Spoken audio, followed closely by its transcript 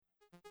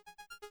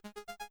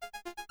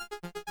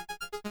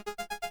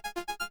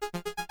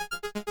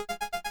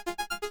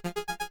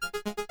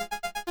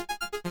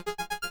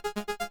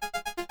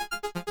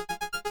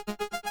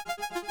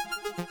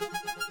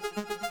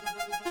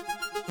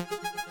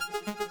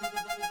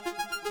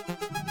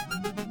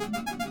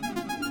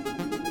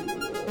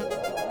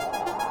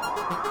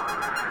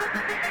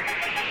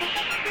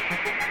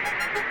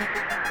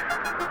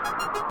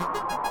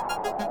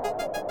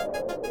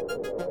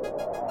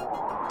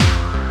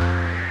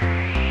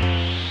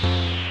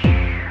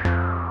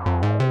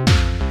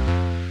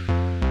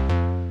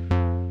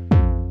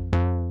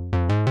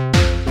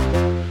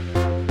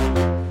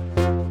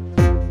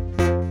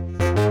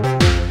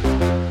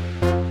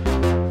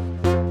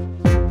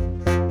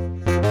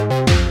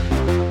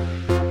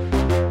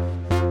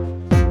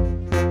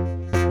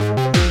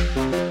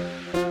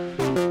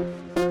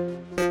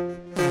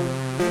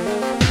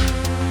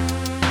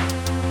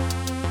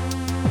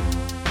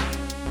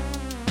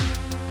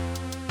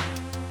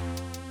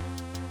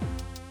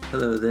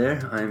Hello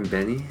there, I'm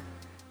Benny.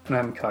 And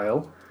I'm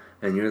Kyle.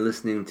 And you're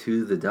listening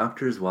to The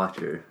Doctor's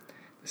Watcher.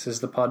 This is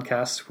the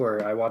podcast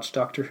where I watch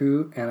Doctor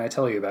Who and I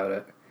tell you about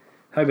it.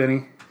 Hi,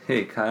 Benny.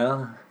 Hey,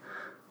 Kyle.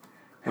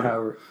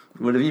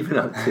 What have you been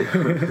up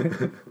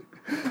to?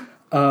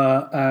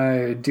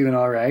 I'm doing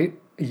all right.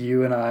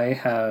 You and I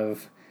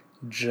have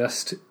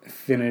just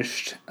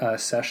finished a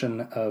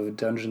session of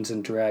Dungeons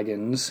and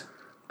Dragons.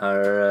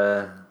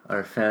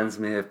 Our fans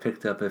may have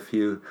picked up a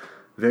few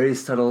very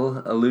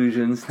subtle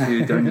allusions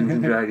to Dungeons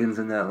and Dragons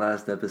in that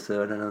last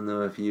episode. I don't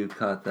know if you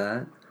caught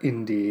that.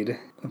 Indeed.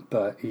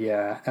 But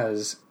yeah,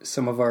 as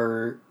some of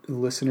our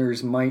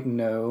listeners might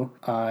know,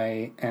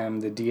 I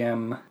am the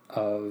DM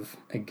of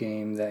a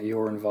game that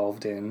you're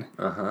involved in.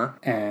 Uh-huh.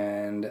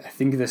 And I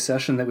think the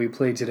session that we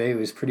played today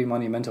was pretty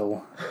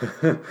monumental.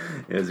 It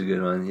was a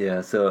good one, yeah.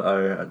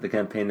 So the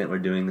campaign that we're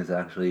doing is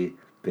actually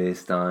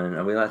based on,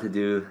 are we allowed to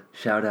do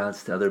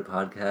shout-outs to other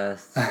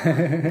podcasts?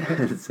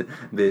 It's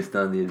based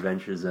on the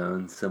Adventure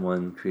Zone.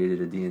 Someone created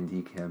a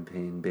D&D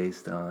campaign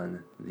based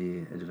on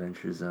the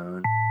Adventure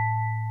Zone.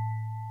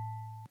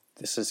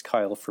 This is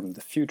Kyle from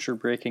the future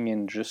breaking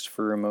in just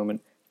for a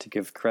moment to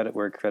give credit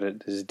where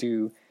credit is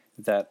due.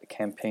 That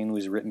campaign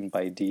was written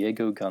by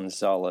Diego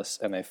Gonzalez,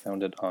 and I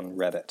found it on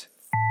Reddit.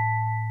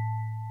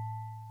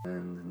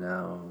 And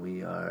now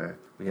we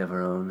have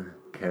our own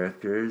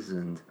characters,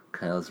 and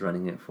Kyle's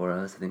running it for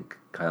us. I think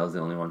Kyle's the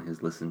only one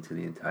who's listened to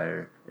the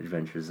entire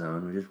Adventure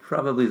Zone, which is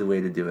probably the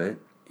way to do it.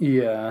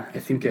 Yeah, I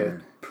think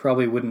it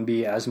probably wouldn't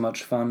be as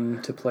much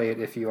fun to play it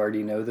if you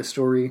already know the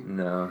story.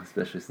 No,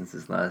 especially since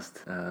these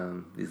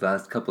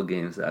last couple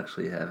games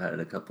actually have had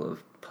a couple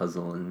of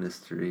puzzle and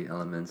mystery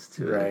elements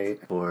to it.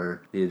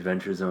 For the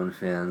Adventure Zone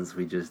fans,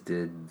 we just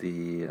did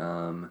the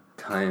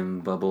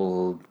Time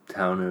Bubble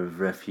Town of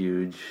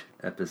Refuge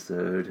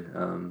episode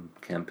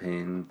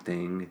campaign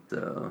thing.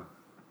 So,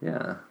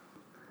 yeah,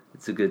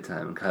 it's a good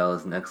time. Kyle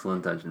is an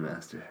excellent dungeon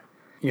master.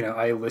 You know,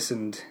 I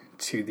listened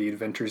to the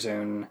Adventure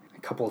Zone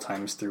a couple of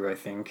times through, I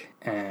think,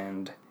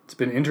 and it's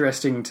been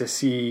interesting to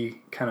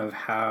see kind of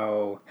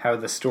how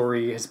the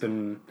story has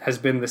been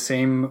the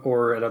same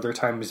or at other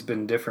times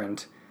been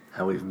different.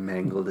 How we've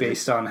mangled it.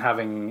 Based on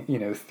having,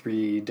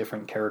 3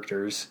 different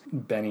characters.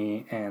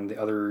 Benny and the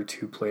other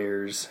 2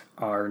 players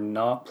are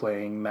not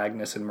playing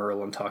Magnus and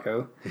Merle and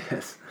Taco.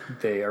 Yes.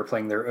 They are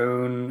playing their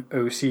own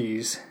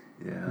OCs.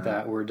 Yeah.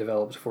 That were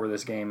developed for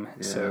this game.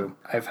 Yeah. So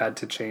I've had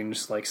to change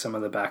some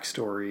of the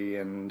backstory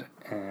and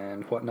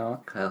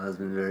whatnot. Kyle has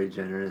been very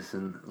generous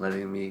in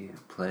letting me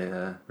play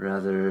a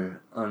rather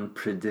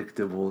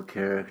unpredictable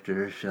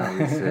character, shall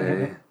we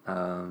say.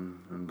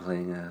 I'm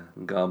playing a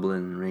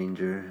goblin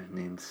ranger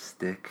named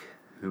Stick,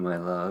 whom I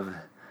love.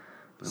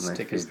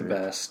 Stick is the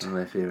best. One of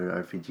my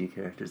favorite RPG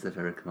characters I've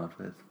ever come up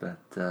with.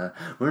 But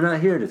we're not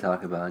here to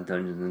talk about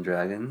Dungeons and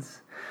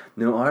Dragons.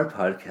 No, our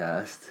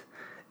podcast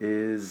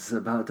is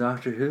about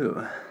Doctor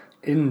Who.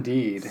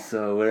 Indeed.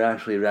 So we're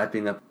actually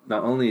wrapping up,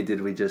 not only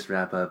did we just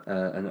wrap up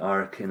an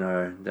arc in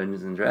our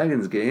Dungeons &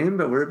 Dragons game,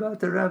 but we're about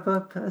to wrap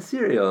up a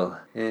serial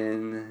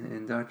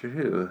in Doctor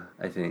Who,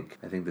 I think.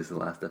 I think this is the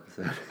last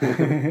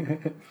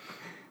episode.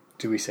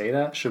 Do we say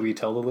that? Should we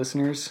tell the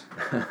listeners?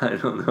 I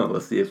don't know.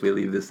 We'll see if we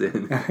leave this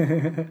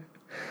in.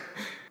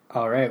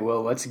 All right,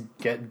 well, let's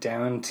get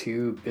down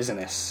to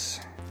business.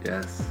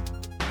 Yes.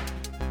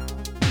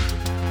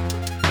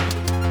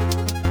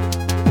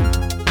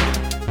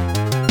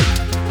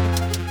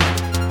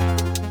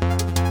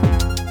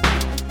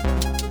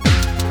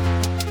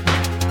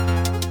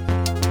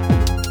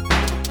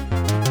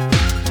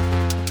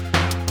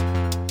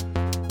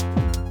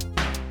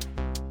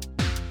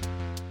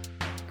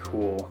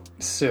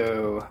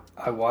 So,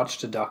 I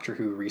watched a Doctor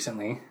Who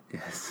recently.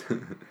 Yes.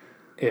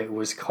 It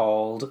was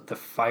called The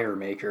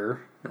Firemaker.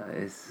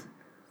 Nice.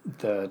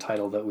 The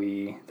title that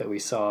we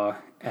saw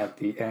at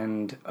the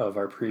end of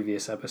our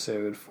previous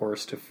episode,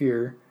 Forest of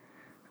Fear.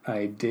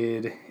 I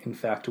did, in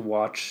fact,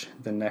 watch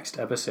the next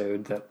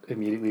episode that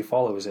immediately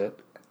follows it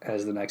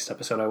as the next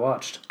episode I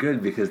watched.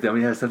 Good, because then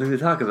we have something to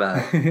talk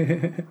about.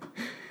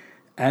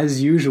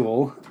 As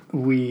usual,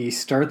 we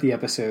start the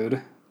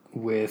episode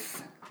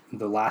with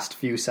the last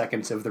few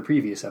seconds of the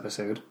previous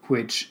episode,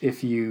 which,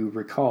 if you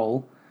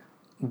recall,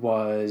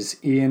 was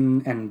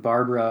Ian and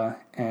Barbara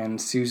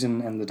and Susan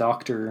and the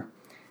Doctor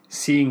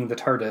seeing the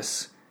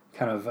TARDIS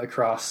kind of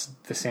across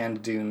the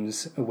sand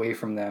dunes away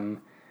from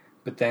them,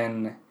 but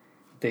then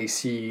they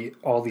see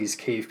all these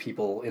cave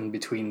people in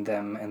between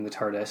them and the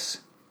TARDIS,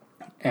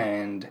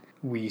 and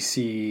we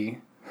see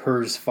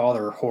Her's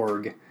father,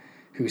 Horg,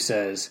 who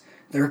says,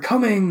 "They're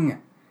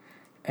coming!"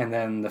 And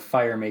then the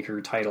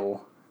Firemaker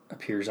title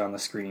appears on the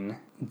screen.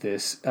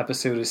 This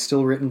episode is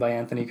still written by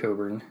Anthony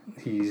Coburn.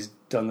 He's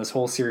done this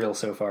whole serial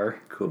so far.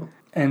 Cool.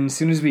 And as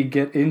soon as we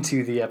get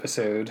into the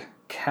episode,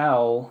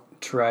 Cal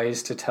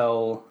tries to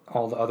tell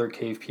all the other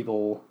cave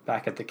people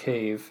back at the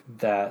cave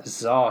that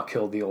Za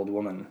killed the old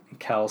woman.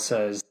 Cal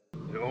says,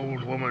 "The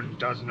old woman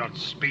does not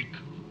speak.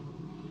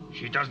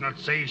 She does not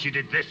say she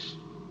did this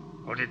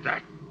or did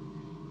that.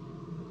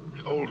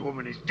 The old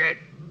woman is dead.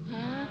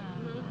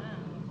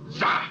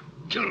 Za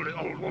kill the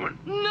old woman.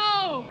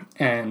 No!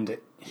 And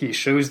he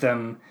shows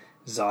them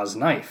Za's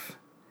knife.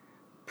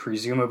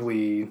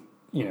 Presumably,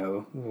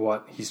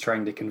 what he's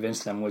trying to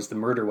convince them was the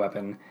murder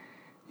weapon.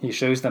 He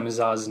shows them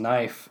Za's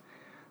knife,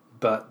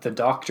 but the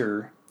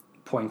doctor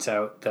points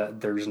out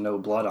that there's no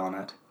blood on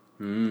it.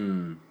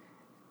 And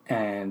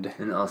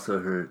also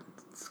her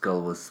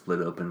skull was split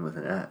open with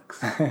an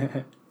axe.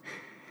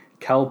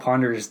 Cal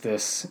ponders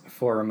this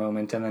for a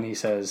moment, and then he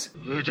says,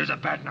 "It is a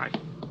bad knife.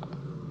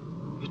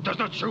 It does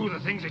not show the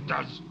things it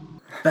does."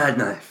 Bad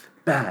knife.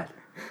 Bad.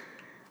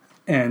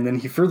 And then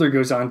he further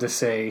goes on to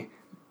say,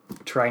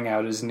 trying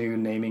out his new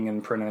naming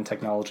and pronoun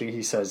technology,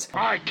 he says,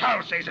 "I,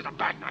 Cal, says it's a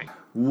bad knife."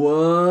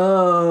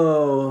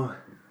 Whoa.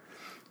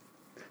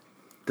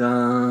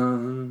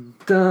 Dun,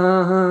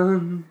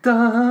 dun,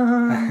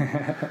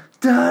 dun,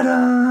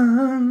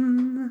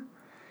 dun.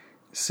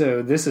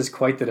 So this is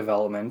quite the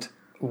development.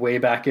 Way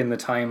back in the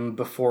time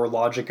before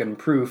logic and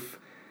proof,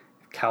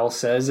 Cal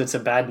says it's a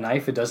bad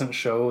knife, it doesn't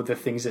show the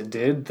things it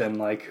did, then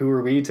who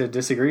are we to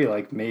disagree?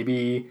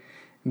 Maybe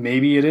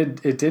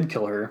it did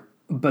kill her.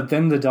 But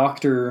then the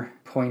doctor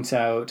points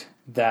out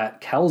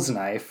that Cal's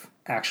knife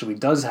actually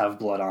does have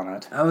blood on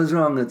it. I was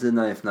wrong, it's a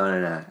knife, not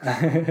an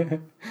axe.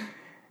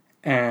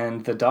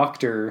 And the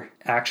doctor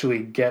actually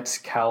gets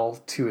Cal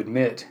to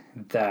admit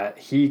that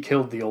he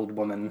killed the old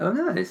woman. Oh,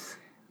 nice.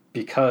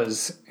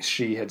 Because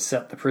she had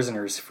set the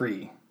prisoners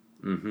free.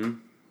 Mm-hmm.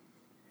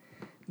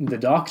 The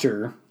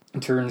doctor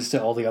turns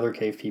to all the other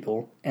cave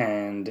people,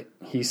 and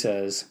he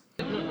says,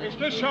 "Is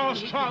this your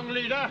strong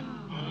leader?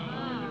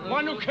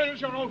 One who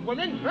kills your old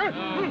women?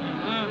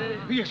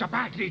 He is a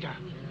bad leader.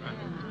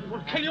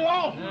 We'll kill you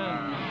all!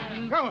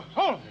 Now,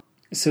 hold!"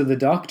 So the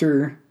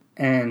doctor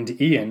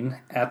and Ian,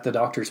 at the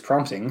doctor's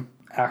prompting,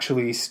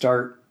 actually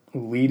start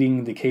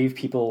leading the cave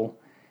people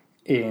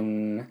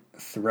in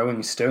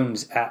throwing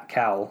stones at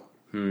Cal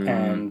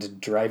and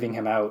driving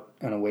him out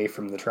and away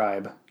from the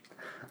tribe.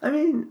 I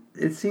mean,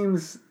 it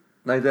seems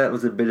like that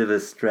was a bit of a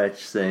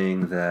stretch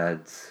saying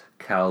that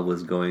Cal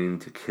was going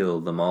to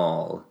kill them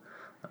all.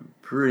 I'm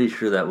pretty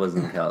sure that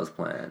wasn't Cal's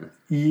plan.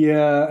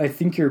 Yeah, I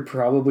think you're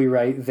probably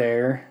right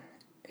there.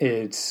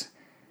 It's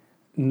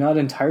not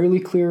entirely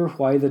clear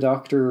why the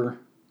doctor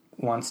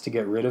wants to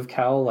get rid of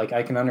Cal.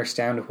 I can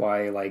understand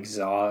why,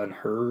 Za and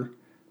her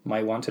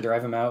might want to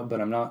drive him out,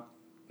 but I'm not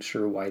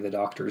sure why the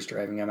doctor's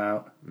driving him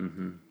out.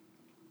 Mm-hmm.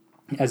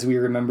 As we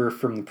remember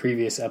from the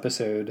previous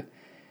episode,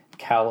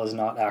 Cal is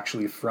not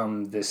actually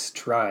from this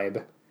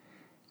tribe.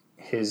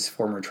 His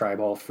former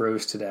tribe all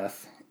froze to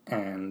death,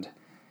 and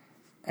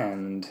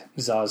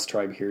Za's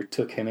tribe here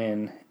took him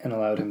in and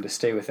allowed him to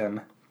stay with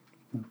them.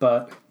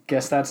 But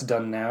guess that's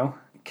done now.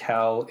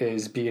 Cal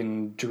is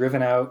being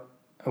driven out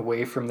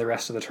away from the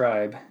rest of the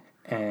tribe,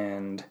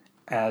 and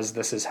as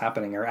this is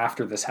happening, or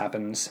after this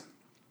happens,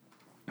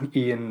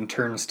 Ian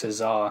turns to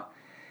Za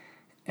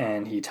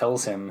and he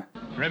tells him,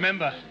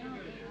 "Remember,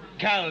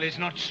 Cal is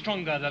not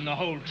stronger than the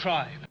whole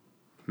tribe."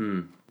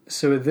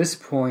 So at this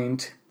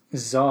point,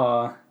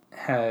 Za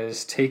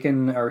has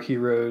taken our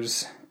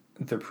heroes,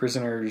 the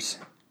prisoners,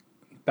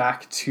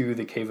 back to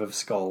the Cave of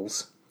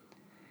Skulls,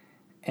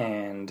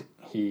 and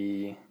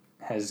he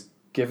has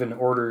given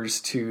orders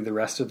to the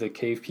rest of the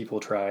cave people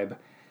tribe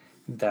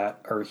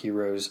that our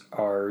heroes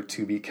are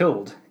to be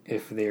killed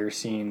if they are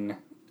seen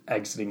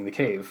exiting the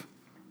cave.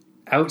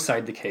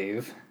 Outside the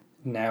cave,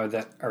 now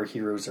that our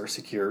heroes are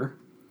secure,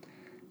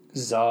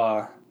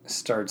 Za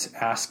starts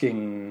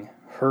asking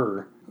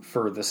her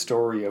for the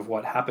story of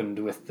what happened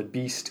with the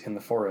beast in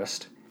the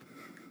forest.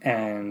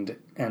 And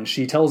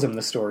she tells him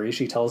the story.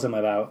 She tells him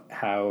about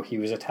how he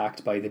was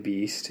attacked by the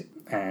beast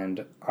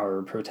and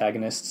our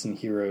protagonists and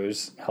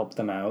heroes helped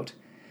them out.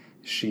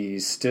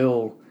 She's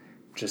still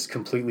just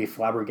completely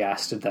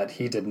flabbergasted that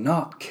he did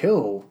not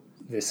kill.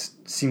 This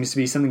seems to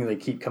be something they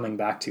keep coming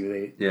back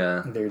to.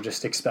 They're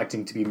just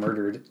expecting to be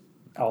murdered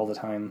all the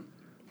time.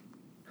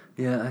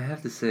 Yeah, I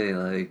have to say,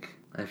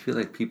 I feel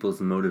like people's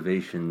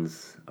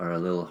motivations are a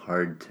little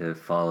hard to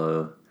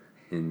follow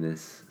in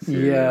this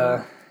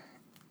serial.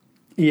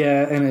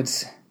 Yeah, and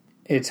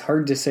it's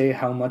hard to say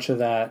how much of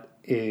that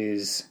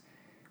is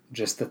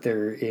just that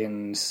they're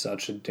in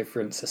such a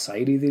different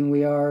society than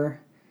we are.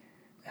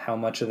 How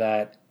much of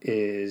that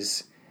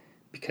is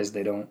because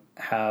they don't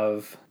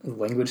have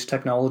language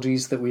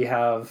technologies that we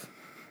have,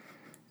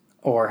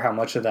 or how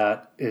much of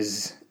that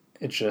is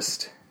it's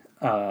just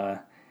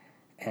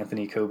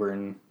Anthony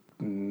Coburn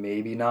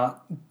maybe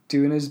not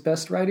doing his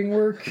best writing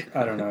work.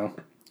 I don't know.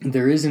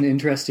 There is an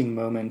interesting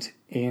moment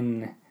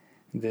in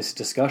this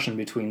discussion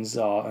between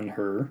Za and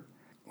her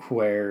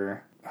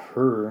where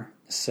her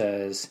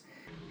says,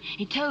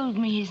 "He told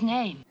me his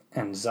name."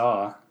 And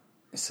Za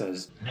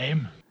says,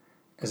 "Name?"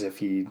 As if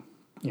he,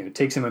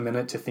 takes him a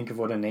minute to think of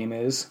what a name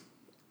is.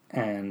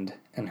 And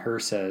her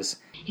says,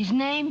 "His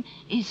name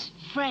is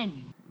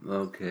Friend."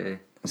 Okay.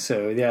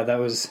 So, yeah, that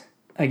was,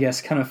 I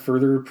guess, kind of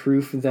further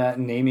proof that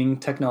naming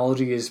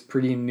technology is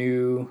pretty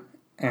new,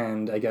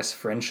 and I guess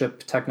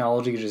friendship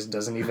technology just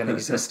doesn't even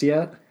exist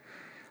yet.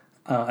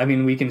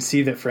 We can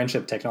see that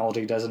friendship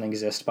technology doesn't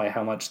exist by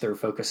how much they're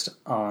focused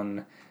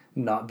on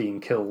not being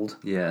killed.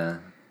 Yeah.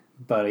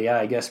 But yeah,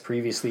 I guess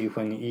previously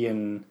when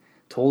Ian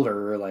told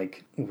her,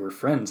 like, we're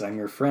friends, I'm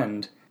your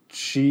friend,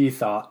 she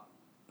thought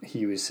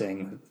he was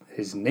saying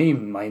his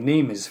name, my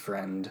name is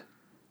friend.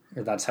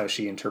 Or that's how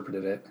she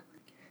interpreted it.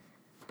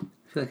 I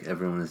feel like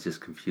everyone is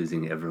just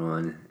confusing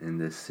everyone in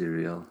this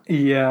serial.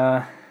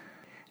 Yeah.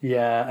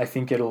 Yeah, I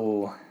think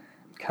it'll...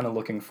 kind of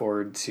looking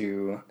forward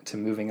to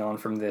moving on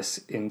from this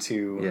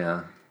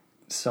into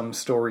some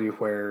story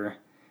where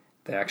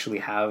they actually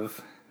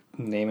have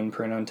name and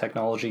pronoun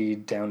technology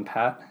down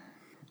pat.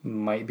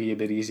 Might be a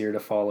bit easier to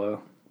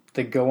follow.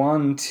 They go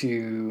on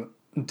to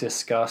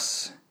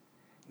discuss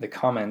the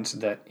comment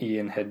that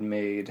Ian had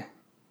made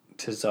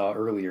to Za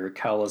earlier,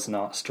 Cal is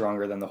not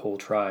stronger than the whole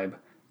tribe.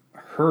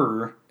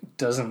 Her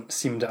doesn't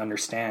seem to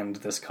understand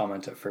this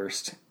comment at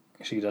first.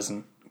 She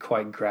doesn't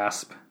quite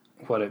grasp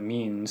what it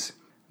means,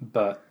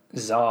 but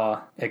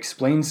Za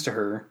explains to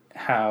her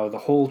how the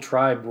whole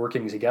tribe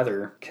working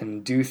together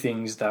can do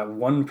things that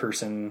one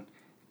person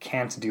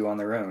can't do on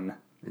their own.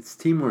 It's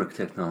teamwork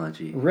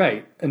technology.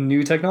 Right, a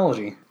new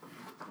technology.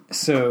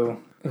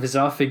 So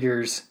Za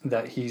figures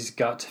that he's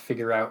got to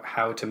figure out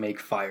how to make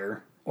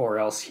fire, or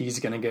else he's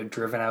going to get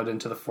driven out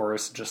into the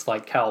forest just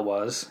like Cal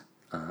was.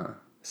 Uh-huh.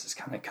 This is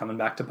kind of coming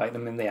back to bite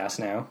him in the ass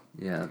now.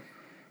 Yeah.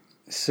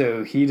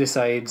 So he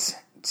decides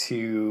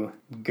to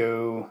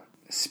go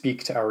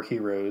speak to our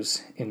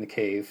heroes in the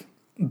cave.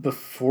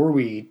 Before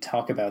we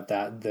talk about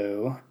that,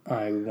 though,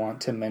 I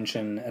want to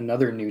mention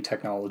another new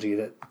technology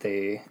that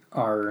they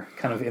are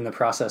kind of in the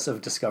process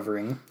of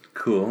discovering.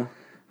 Cool.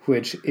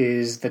 Which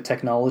is the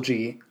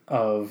technology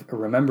of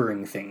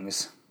remembering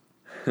things.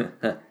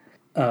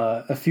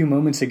 A few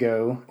moments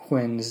ago,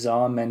 when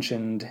Za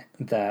mentioned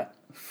that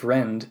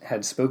friend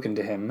had spoken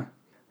to him,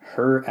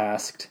 Her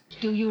asked,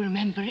 "Do you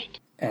remember it?"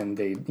 And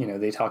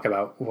they talk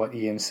about what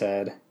Ian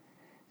said.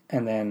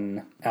 And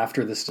then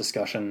after this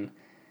discussion,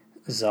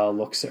 Za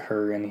looks at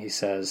her and he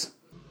says,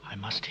 I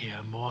must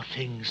hear more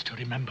things to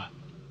remember.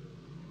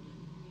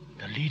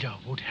 The leader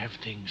would have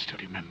things to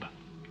remember.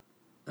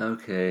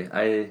 Okay,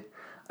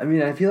 I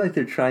mean, I feel like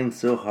they're trying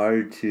so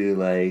hard to,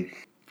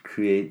 like,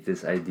 create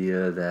this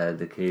idea that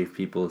the cave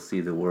people see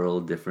the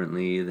world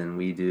differently than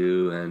we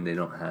do, and they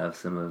don't have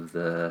some of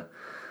the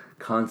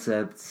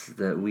concepts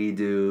that we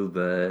do,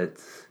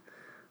 but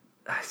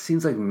it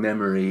seems like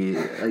memory,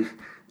 like,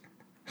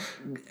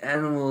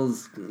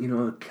 animals,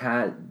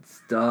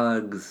 cats,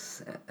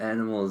 dogs,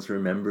 animals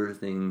remember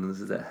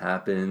things that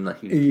happen.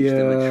 Like, you teach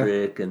them a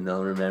trick and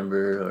they'll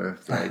remember, or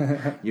if, like,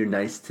 you're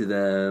nice to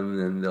them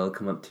and they'll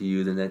come up to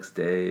you the next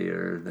day,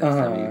 or next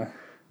time you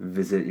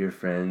visit your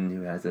friend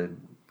who has a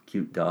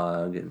cute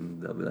dog,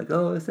 and they'll be like,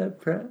 oh, is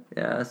that Brett?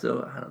 Yeah,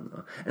 so I don't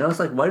know. And I was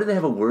like, why do they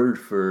have a word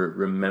for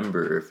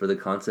remember, for the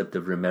concept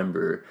of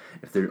remember,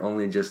 if they're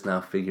only just now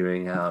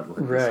figuring out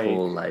what this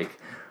whole, like,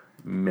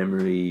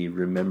 memory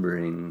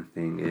remembering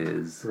thing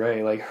is?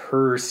 Right, like,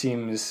 Her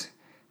seems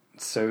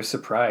so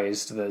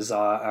surprised that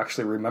Za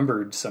actually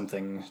remembered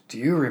something. Do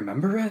you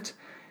remember it?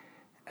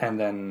 And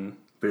then...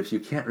 But if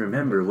you can't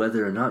remember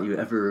whether or not you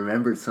ever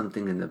remembered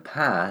something in the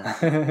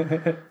past,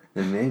 then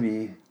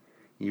maybe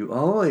you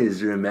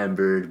always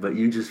remembered, but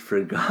you just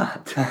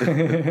forgot.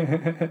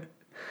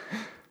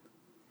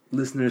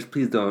 Listeners,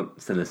 please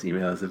don't send us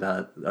emails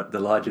about the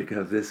logic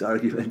of this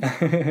argument.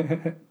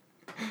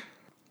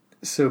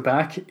 So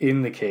back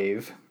in the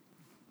cave,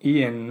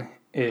 Ian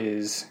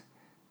is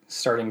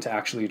starting to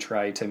actually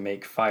try to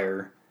make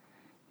fire.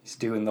 He's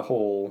doing the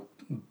whole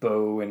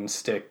bow and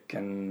stick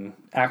and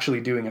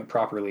actually doing it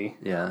properly.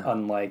 Yeah.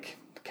 Unlike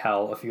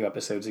Cal a few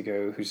episodes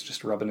ago, who's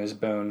just rubbing his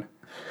bone.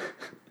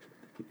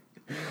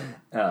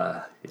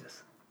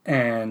 Yes.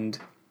 And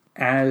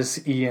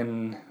as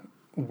Ian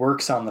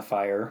works on the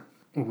fire,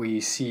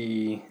 we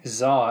see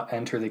Za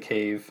enter the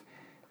cave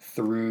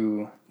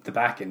through the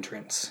back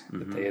entrance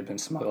that they had been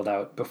smuggled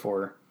out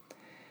before.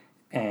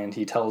 And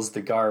he tells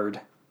the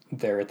guard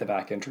there at the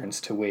back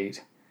entrance to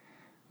wait.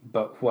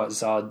 But what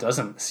Za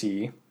doesn't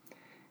see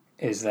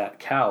is that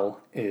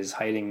Cal is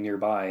hiding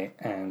nearby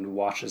and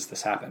watches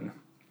this happen.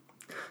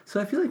 So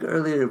I feel like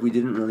earlier we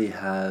didn't really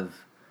have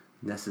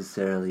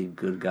necessarily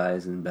good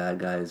guys and bad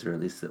guys, or at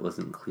least it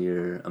wasn't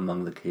clear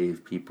among the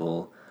cave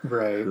people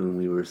whom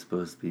we were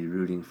supposed to be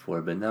rooting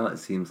for. But now it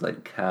seems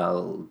like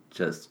Cal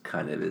just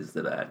kind of is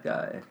the bad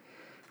guy.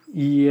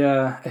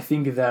 Yeah, I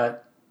think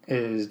that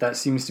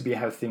seems to be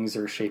how things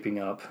are shaping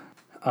up.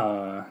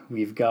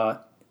 We've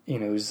got,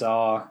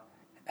 Za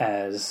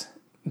as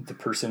the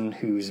person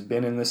who's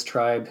been in this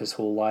tribe his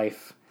whole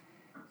life,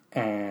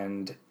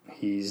 and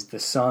he's the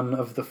son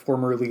of the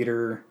former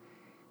leader.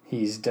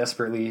 He's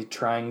desperately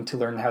trying to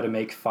learn how to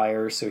make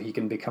fire so he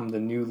can become the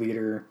new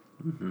leader.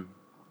 Mm-hmm.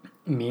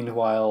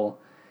 Meanwhile,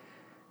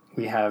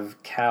 we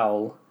have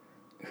Cal,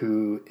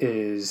 who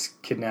is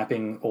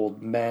kidnapping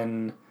old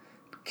men,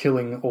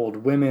 killing old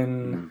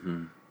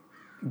women,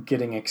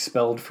 getting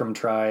expelled from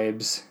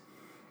tribes.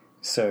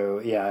 So,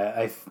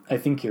 yeah, I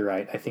think you're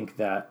right. I think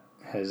that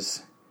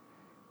has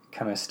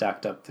kind of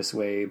stacked up this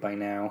way by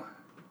now.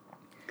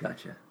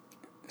 Gotcha.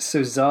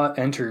 So Za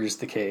enters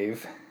the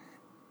cave,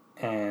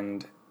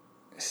 and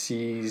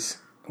sees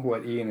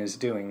what Ian is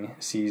doing,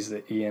 sees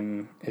that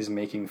Ian is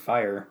making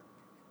fire,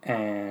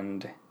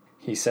 and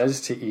he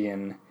says to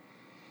Ian,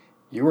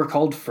 "You were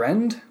called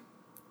friend?"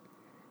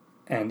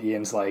 And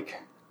Ian's like,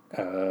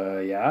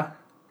 yeah.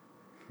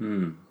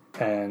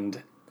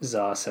 And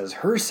Za says,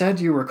 "Her said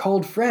you were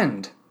called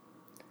friend."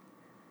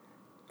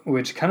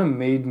 Which kind of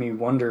made me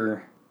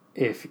wonder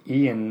if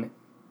Ian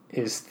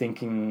is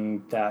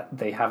thinking that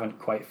they haven't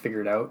quite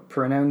figured out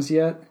pronouns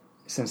yet,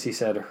 since he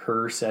said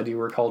her said you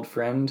were called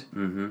friend.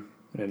 Mm-hmm.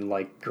 And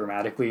like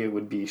grammatically it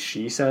would be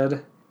she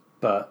said.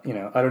 But, you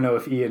know, I don't know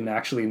if Ian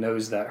actually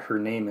knows that her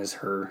name is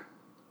her.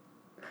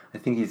 I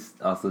think he's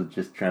also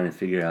just trying to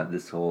figure out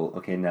this whole,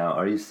 okay, now,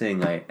 are you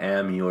saying I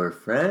am your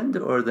friend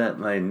or that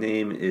my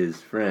name is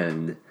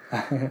friend?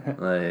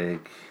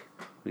 Like,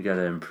 we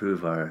gotta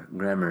improve our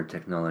grammar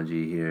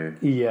technology here.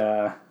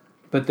 Yeah.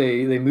 But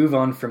they move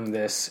on from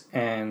this,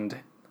 and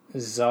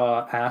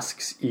Za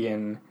asks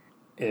Ian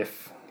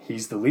if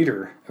he's the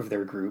leader of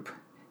their group.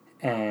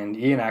 And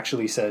Ian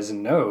actually says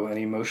no, and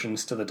he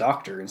motions to the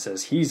doctor and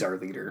says he's our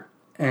leader.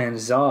 And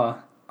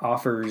Za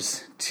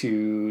offers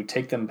to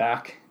take them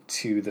back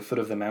to the foot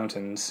of the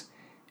mountains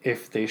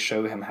if they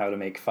show him how to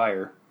make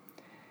fire.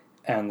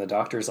 And the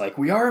doctor's like,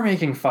 "We are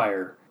making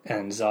fire!"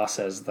 And Za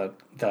says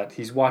that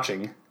he's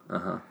watching.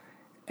 Uh-huh.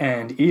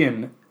 And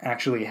Ian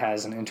actually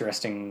has an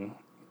interesting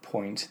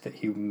point that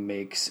he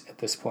makes at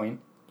this point.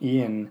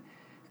 Ian,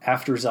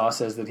 after Za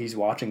says that he's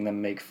watching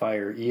them make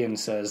fire, Ian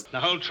says, The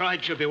whole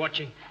tribe should be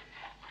watching.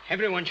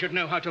 Everyone should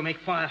know how to make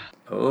fire.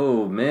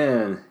 Oh,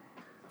 man.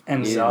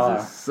 and He Za...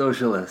 is a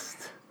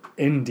socialist.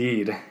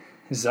 Indeed.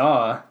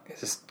 Za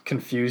is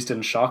confused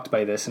and shocked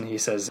by this, and he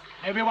says,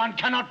 Everyone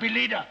cannot be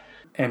leader.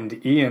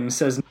 and Ian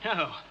says,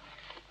 No,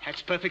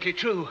 that's perfectly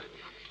true.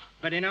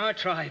 But in our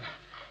tribe,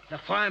 the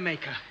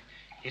Firemaker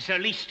is the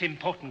least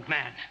important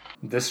man.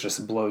 this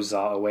just blows Za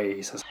away.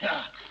 He says,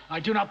 I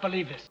do not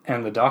believe this.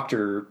 and the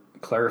doctor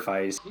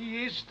clarifies,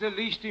 He is the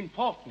least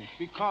important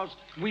because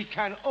we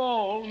can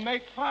all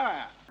make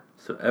fire.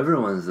 So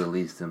everyone's the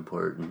least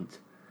important,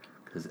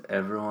 because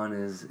everyone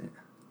is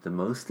the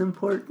most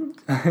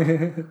important?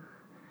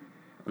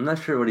 I'm not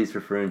sure what he's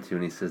referring to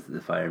when he says that the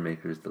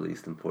Firemaker is the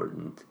least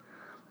important.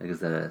 Like, is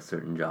that a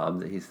certain job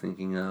that he's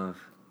thinking of?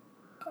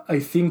 I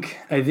think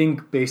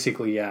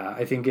basically, yeah.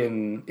 I think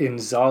in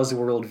Za's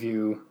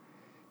worldview,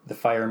 the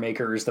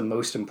Firemaker is the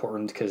most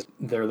important because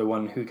they're the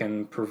one who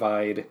can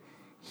provide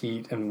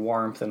heat and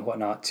warmth and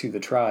whatnot to the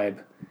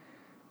tribe.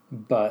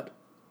 But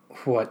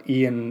what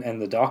Ian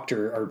and the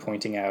doctor are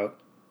pointing out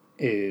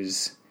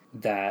is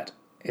that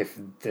if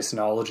this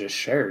knowledge is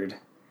shared,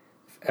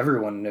 if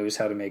everyone knows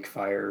how to make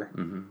fire,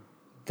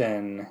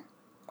 then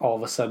all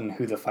of a sudden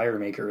who the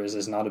Firemaker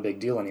is not a big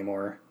deal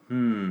anymore.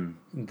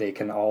 They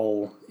can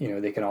all,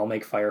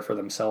 make fire for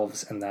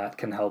themselves, and that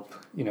can help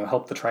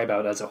the tribe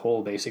out as a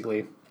whole,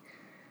 basically.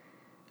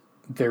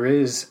 There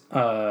is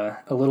a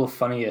little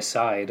funny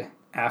aside.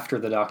 After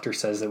the doctor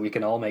says that we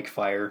can all make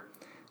fire,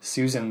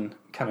 Susan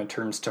kind of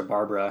turns to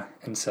Barbara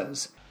and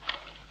says,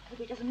 Hope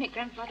he doesn't make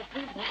Grandfather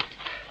prove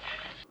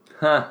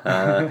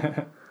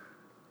that.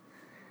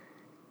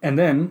 and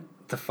then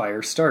the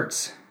fire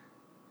starts.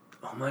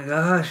 Oh my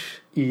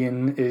gosh.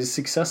 Ian is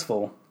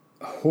successful.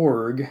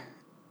 Horg,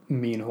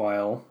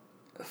 meanwhile,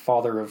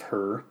 father of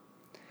Her,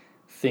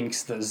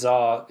 thinks that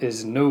Za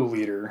is no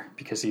leader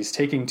because he's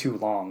taking too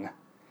long.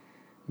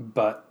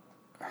 But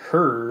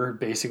Her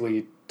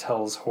basically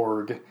tells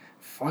Horg,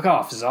 fuck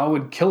off, Za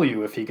would kill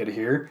you if he could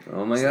hear.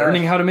 Oh my He's gosh.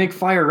 learning how to make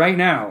fire right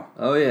now.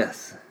 Oh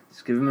yes.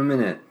 Just give him a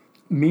minute.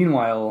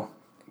 Meanwhile,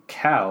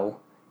 Cal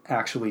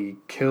actually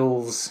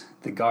kills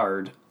the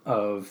guard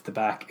of the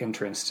back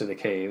entrance to the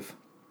cave.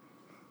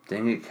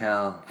 Dang it,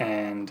 Cal.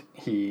 And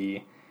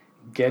he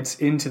gets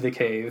into the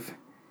cave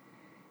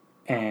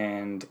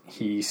and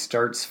he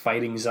starts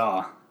fighting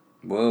Za.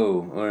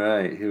 Whoa,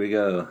 alright, here we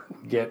go.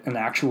 Get an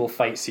actual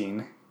fight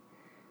scene.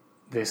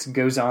 This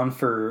goes on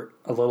for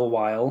a little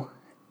while,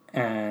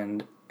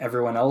 and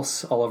everyone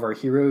else, all of our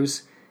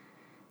heroes,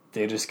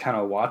 they just kind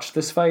of watch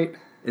this fight.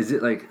 Is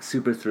it like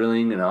super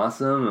thrilling and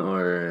awesome,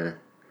 or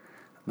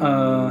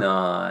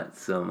not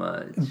so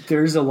much?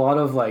 There's a lot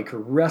of like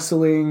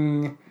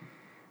wrestling.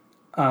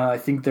 I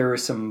think there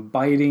is some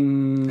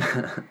biting.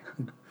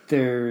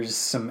 There's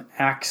some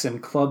axe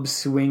and club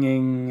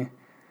swinging.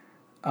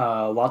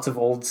 Lots of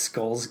old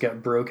skulls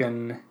get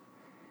broken.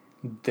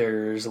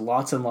 There's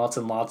lots and lots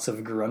and lots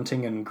of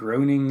grunting and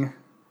groaning.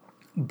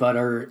 But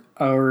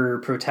our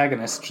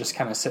protagonists just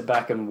kind of sit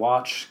back and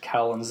watch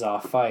Cal and Za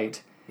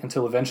fight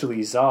until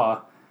eventually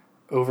Za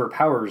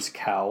overpowers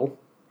Cal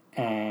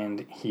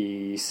and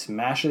he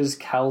smashes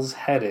Cal's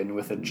head in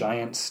with a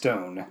giant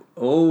stone.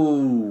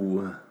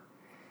 Oh.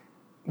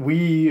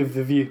 We,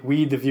 the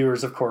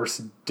viewers, of course,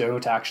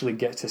 don't actually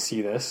get to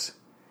see this.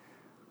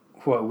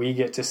 What we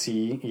get to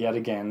see, yet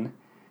again,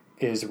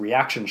 is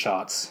reaction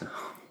shots.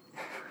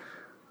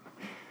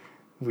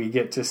 We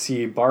get to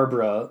see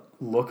Barbara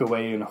look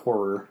away in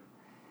horror,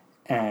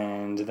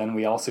 and then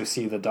we also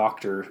see the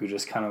doctor who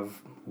just kind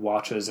of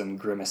watches and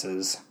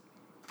grimaces.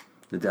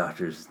 The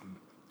doctor's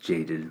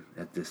jaded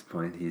at this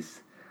point.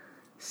 He's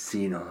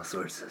seen all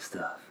sorts of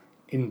stuff.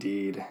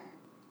 Indeed.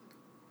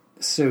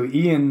 So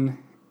Ian...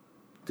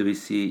 Do we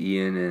see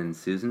Ian and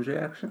Susan's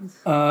reactions?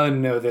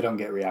 No, they don't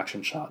get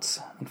reaction shots.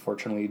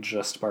 Unfortunately,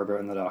 just Barbara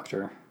and the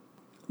doctor.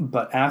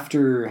 But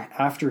after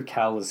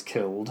Cal is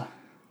killed,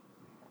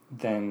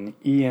 then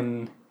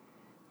Ian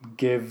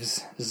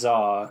gives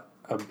Za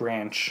a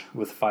branch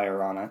with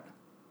fire on it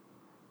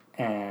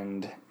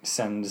and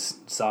sends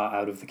Za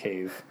out of the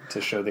cave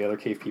to show the other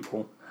cave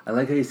people. I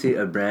like how you say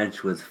a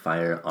branch with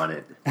fire on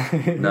it,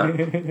 not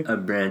a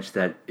branch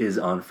that is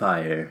on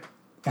fire.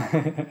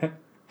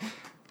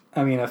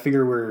 I mean, I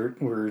figure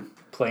we're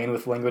playing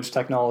with language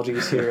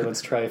technologies here.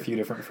 Let's try a few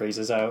different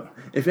phrases out.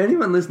 If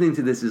anyone listening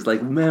to this is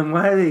like, man,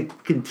 why are they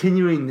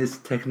continuing this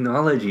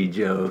technology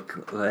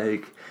joke?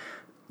 Like,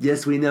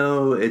 yes, we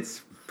know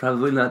it's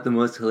probably not the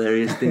most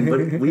hilarious thing,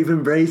 but we've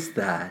embraced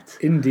that.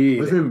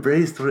 Indeed. We've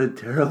embraced what a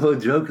terrible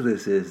joke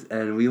this is,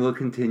 and we will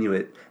continue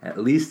it at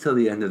least till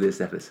the end of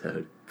this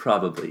episode.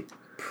 Probably.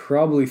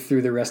 Probably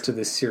through the rest of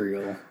this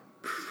serial.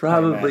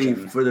 Probably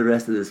for the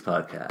rest of this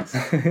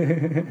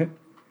podcast.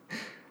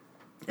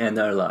 And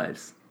our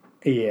lives.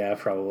 Yeah,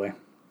 probably.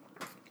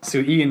 So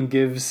Ian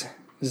gives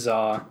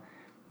Za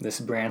this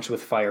branch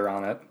with fire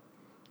on it,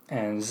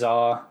 and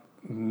Za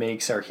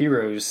makes our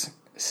heroes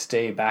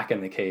stay back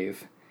in the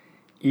cave.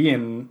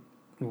 Ian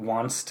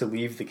wants to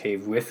leave the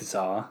cave with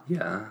Za.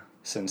 Yeah.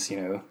 Since,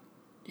 Ian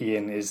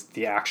is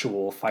the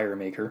actual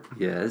Firemaker.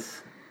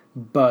 Yes.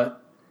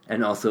 But...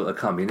 And also a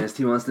communist.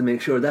 He wants to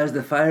make sure that's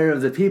the fire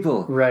of the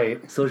people.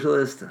 Right.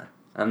 Socialist.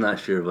 I'm not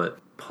sure what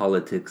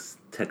politics,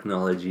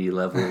 technology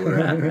level we're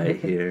at right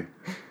here.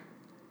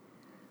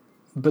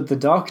 But the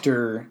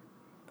doctor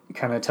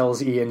kind of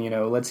tells Ian,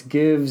 let's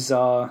give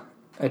Za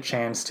a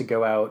chance to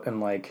go out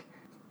and,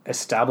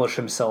 establish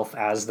himself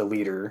as the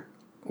leader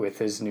with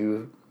his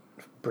new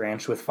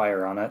branch with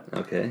fire on it.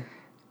 Okay.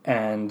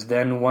 And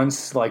then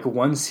once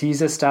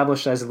he's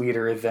established as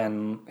leader,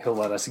 then he'll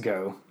let us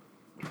go.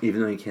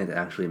 Even though he can't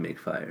actually make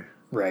fire.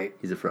 Right.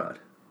 He's a fraud.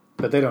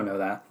 But they don't know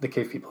that. The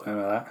cave people don't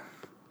know that.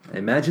 I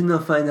imagine they'll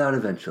find out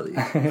eventually.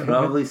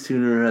 Probably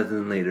sooner rather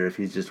than later if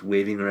he's just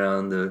waving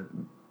around the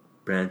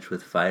branch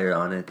with fire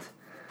on it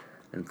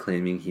and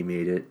claiming he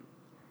made it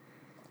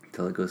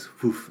until it goes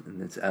whoof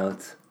and it's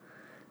out.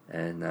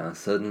 And now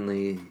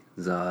suddenly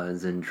Za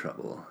is in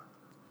trouble.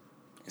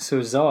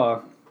 So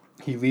Za,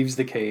 he leaves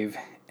the cave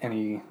and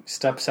he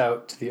steps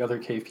out to the other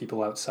cave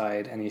people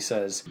outside and he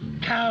says,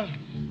 Cal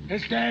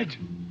is dead.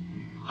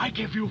 I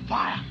give you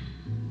fire.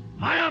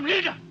 I am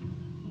leader.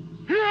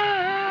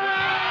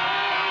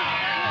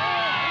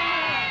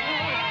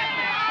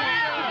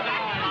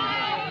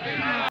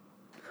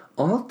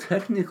 All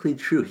technically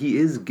true. He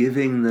is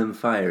giving them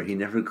fire. He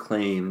never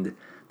claimed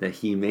that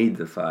he made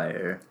the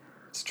fire.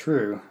 It's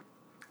true.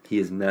 He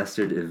has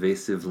mastered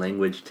evasive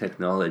language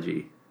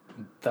technology.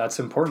 That's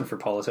important for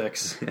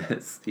politics.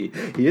 Yes, he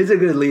is a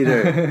good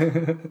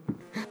leader.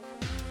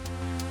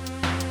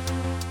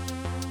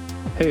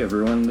 Hey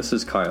everyone, this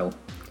is Kyle.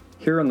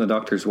 Here on the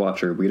Doctor's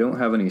Watcher, we don't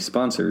have any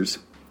sponsors,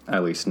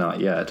 at least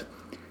not yet,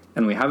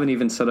 and we haven't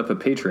even set up a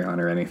Patreon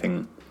or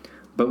anything,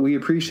 but we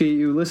appreciate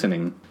you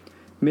listening.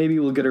 Maybe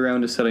we'll get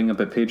around to setting up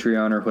a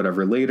Patreon or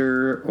whatever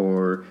later,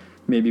 or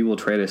maybe we'll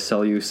try to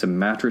sell you some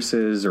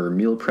mattresses or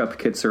meal prep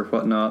kits or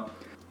whatnot.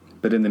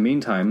 But in the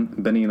meantime,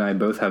 Benny and I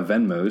both have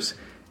Venmos.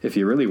 If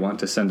you really want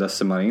to send us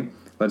some money,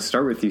 let's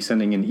start with you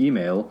sending an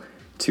email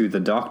to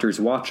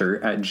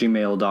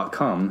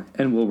thedoctorswatcher@gmail.com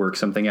and we'll work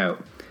something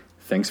out.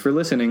 Thanks for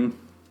listening.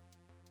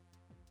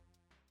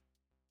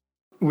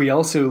 We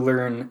also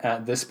learn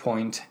at this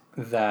point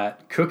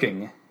that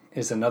cooking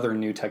is another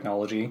new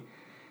technology.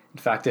 In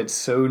fact, it's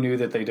so new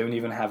that they don't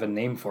even have a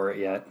name for it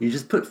yet. You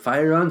just put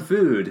fire on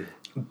food.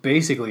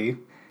 Basically,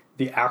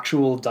 the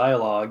actual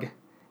dialogue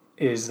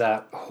is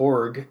that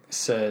Horg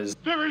says,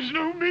 There is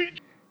no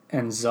meat.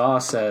 And Za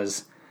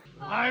says,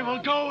 I will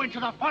go into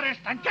the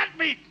forest and get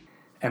meat.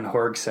 And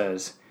Horg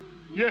says,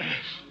 Yes.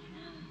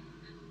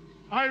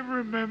 I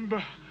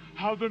remember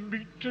how the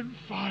meat and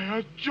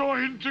fire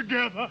joined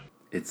together.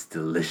 It's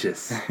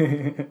delicious.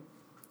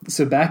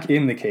 So back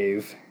in the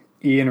cave,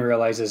 Ian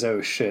realizes,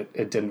 oh shit,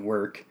 it didn't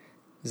work.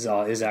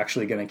 Za is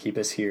actually going to keep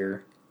us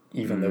here,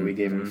 even though we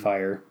gave him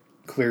fire.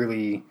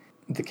 Clearly,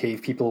 the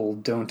cave people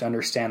don't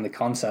understand the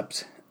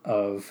concept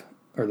of,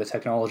 or the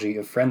technology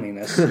of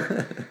friendliness,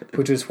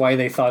 which is why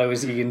they thought it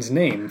was Ian's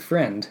name,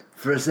 Friend.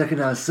 For a second,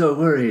 I was so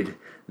worried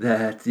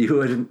that you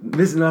would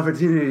miss an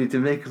opportunity to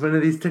make one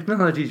of these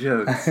technology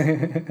jokes.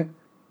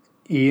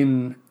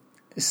 Ian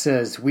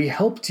says, we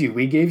helped you,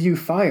 we gave you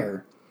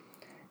fire.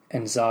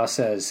 And Za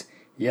says,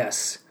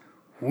 yes,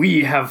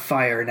 we have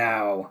fire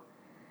now.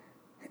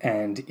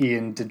 And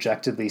Ian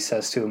dejectedly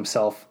says to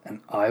himself,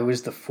 and I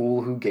was the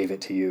fool who gave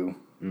it to you.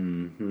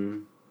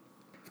 Mm-hmm.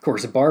 Of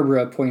course,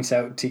 Barbara points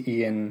out to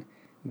Ian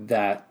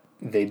that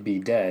they'd be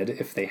dead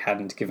if they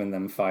hadn't given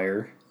them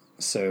fire,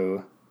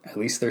 so at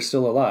least they're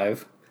still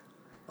alive.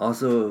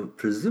 Also,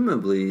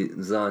 presumably,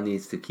 Za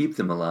needs to keep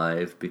them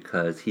alive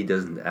because he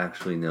doesn't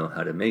actually know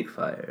how to make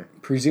fire.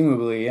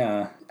 Presumably,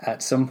 yeah.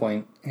 At some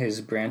point,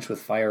 his branch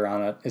with fire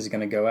on it is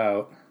going to go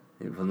out.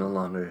 It will no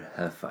longer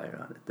have fire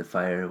on it. The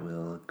fire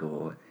will go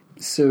away.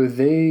 So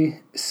they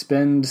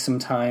spend some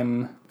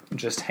time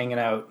just hanging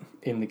out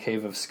in the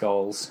Cave of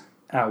Skulls.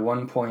 At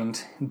one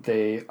point,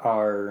 they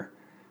are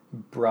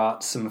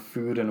brought some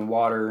food and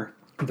water.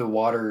 The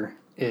water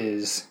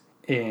is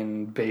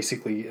in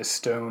basically a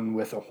stone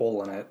with a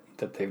hole in it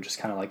that they've just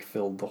kind of like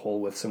filled the hole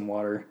with some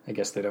water. I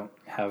guess they don't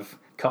have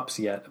cups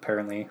yet,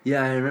 apparently.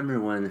 Yeah, I remember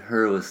when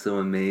Her was so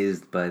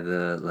amazed by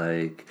the,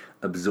 like,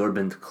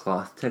 absorbent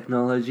cloth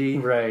technology.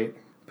 Right.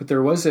 But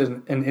there was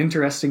an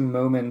interesting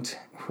moment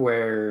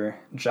where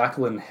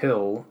Jacqueline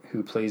Hill,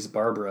 who plays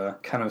Barbara,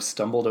 kind of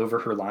stumbled over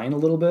her line a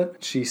little bit.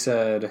 She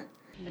said...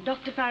 The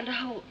doctor found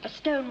a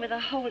stone with a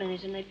hole in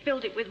it, and they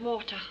filled it with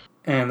water.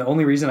 And the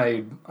only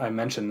reason I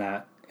mentioned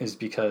that is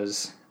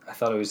because I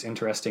thought it was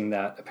interesting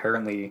that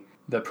apparently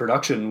the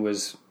production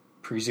was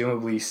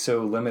presumably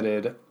so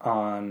limited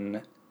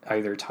on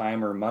either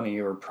time or money,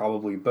 or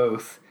probably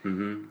both,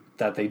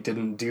 that they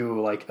didn't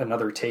do, like,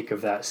 another take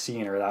of that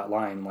scene or that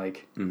line,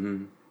 like...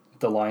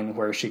 The line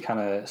where she kind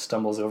of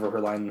stumbles over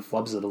her line and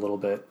flubs it a little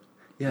bit.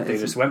 Yeah, they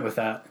just went with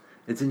that.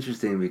 It's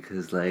interesting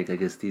because, like, I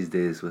guess these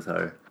days with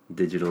our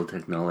digital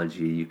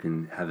technology, you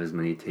can have as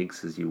many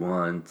takes as you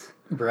want.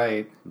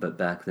 Right. But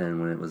back then,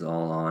 when it was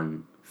all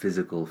on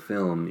physical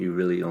film, you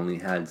really only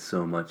had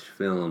so much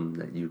film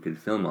that you could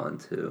film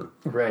onto.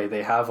 Right.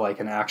 They have, like,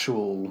 an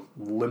actual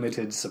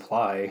limited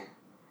supply,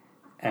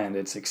 and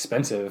it's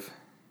expensive,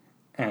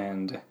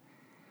 and...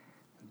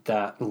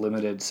 that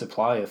limited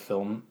supply of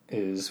film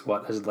is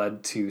what has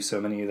led to so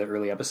many of the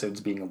early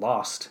episodes being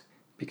lost,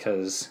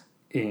 because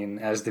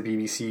as the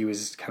BBC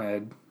was kind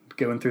of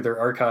going through their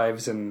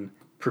archives and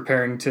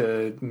preparing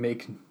to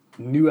make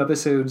new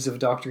episodes of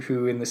Doctor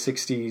Who in the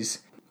 60s,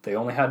 they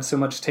only had so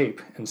much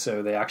tape, and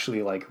so they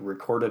actually, like,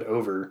 recorded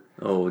over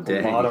a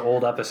lot of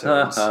old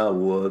episodes.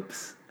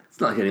 Whoops. It's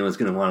not like anyone's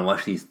going to want to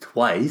watch these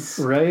twice.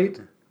 Right?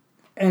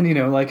 And, you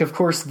know, like, of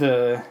course,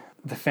 the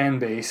fan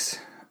base...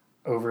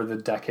 over the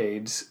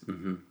decades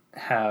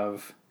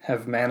have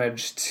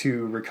managed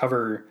to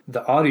recover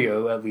the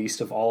audio, at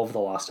least, of all of the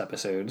lost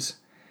episodes.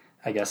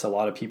 I guess a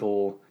lot of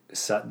people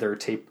set their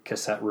tape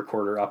cassette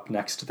recorder up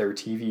next to their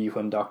TV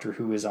when Doctor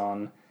Who is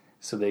on,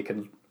 so they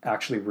could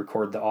actually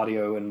record the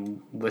audio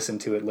and listen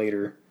to it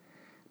later,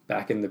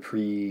 back in the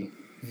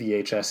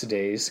pre-VHS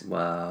days.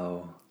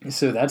 Wow.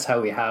 So that's how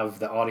we have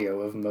the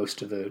audio of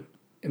most,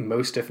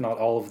 if not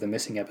all, of the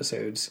missing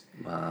episodes.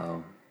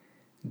 Wow.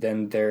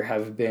 Then there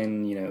have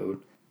been, you know,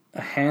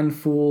 a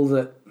handful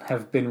that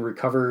have been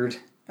recovered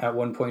at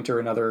one point or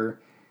another.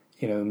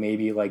 You know,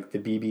 maybe like the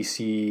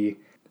BBC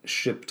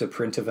shipped a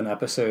print of an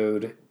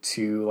episode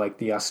to, like,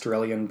 the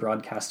Australian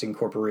Broadcasting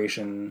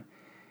Corporation,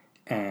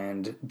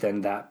 and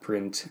then that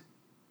print,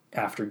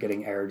 after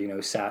getting aired, you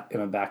know, sat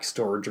in a back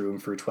storage room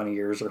for 20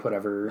 years or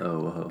whatever,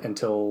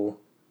 until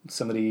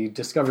somebody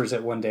discovers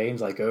it one day and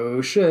is like,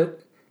 oh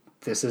shit,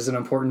 this is an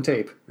important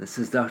tape. This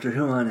is Doctor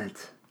Who on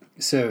it.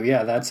 So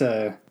yeah, that's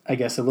I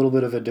guess a little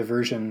bit of a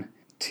diversion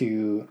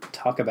to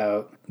talk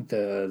about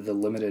the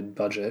limited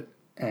budget,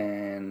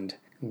 and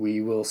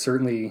we will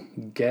certainly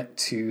get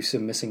to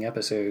some missing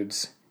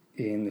episodes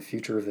in the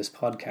future of this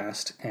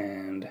podcast,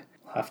 and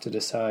we'll have to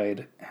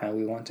decide how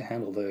we want to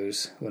handle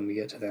those when we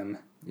get to them.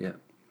 Yeah.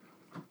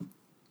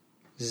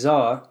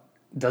 Za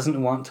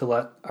doesn't want to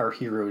let our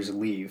heroes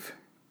leave.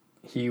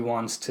 He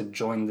wants to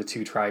join the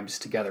two tribes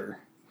together.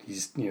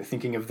 He's, you know,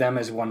 thinking of them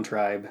as one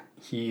tribe.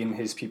 He and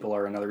his people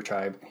are another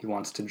tribe. He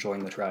wants to join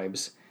the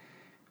tribes.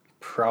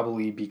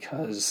 Probably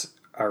because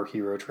our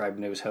hero tribe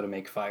knows how to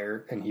make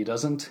fire and he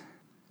doesn't.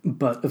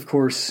 But, of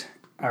course,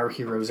 our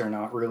heroes are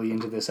not really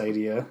into this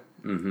idea.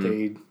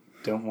 They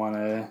don't want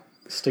to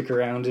stick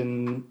around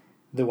in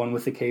the one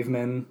with the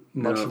cavemen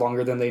much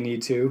longer than they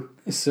need to.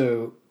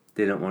 So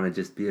they don't want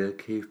to just be a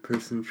cave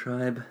person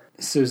tribe.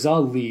 So Za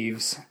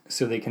leaves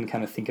so they can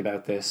kind of think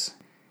about this.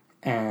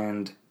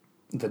 And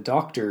the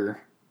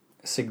doctor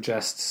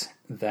suggests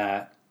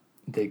that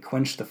they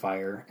quench the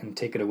fire and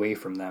take it away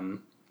from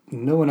them.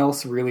 No one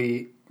else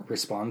really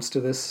responds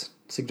to this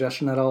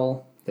suggestion at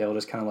all. They all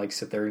just kind of like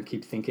sit there and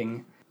keep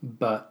thinking.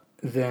 But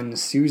then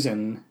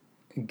Susan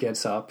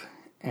gets up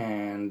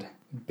and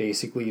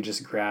basically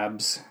just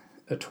grabs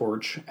a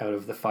torch out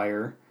of the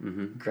fire,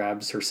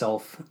 grabs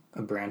herself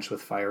a branch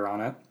with fire on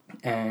it,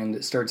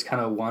 and starts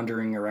kind of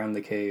wandering around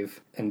the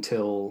cave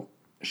until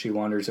she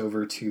wanders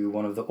over to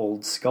one of the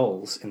old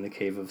skulls in the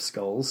Cave of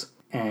Skulls,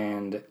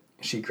 and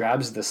she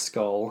grabs the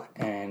skull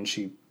and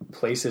she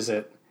places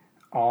it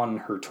on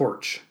her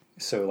torch.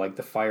 So, like,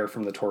 the fire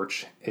from the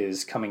torch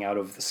is coming out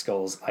of the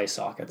skull's eye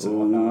sockets and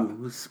whatnot.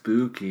 Ooh,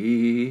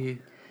 spooky.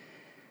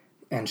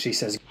 And she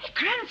says,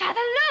 Grandfather,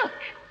 look!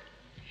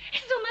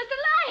 It's almost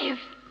alive!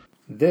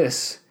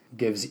 This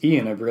gives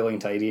Ian a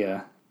brilliant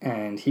idea,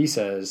 and he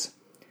says,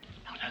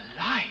 Not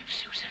alive,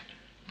 Susan.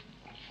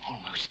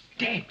 Almost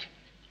dead.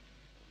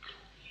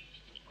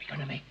 We're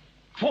going to make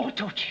 4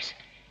 torches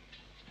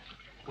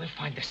We'll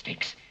find the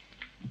sticks,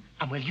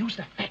 and we'll use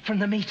the fat from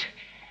the meat.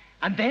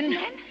 And then...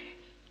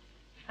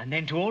 And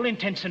then, to all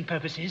intents and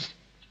purposes,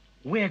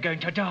 we're going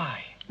to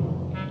die.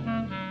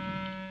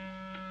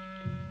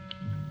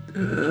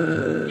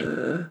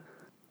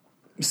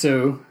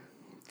 So,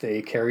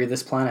 they carry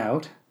this plan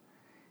out.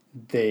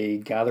 They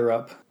gather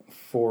up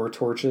 4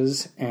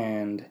 torches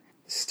and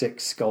stick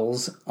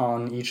skulls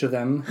on each of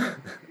them.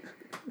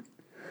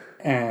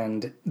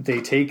 And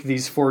they take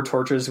these 4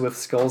 torches with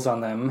skulls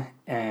on them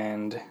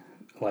and,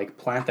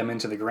 plant them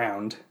into the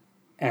ground.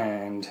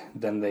 And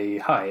then they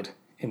hide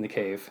in the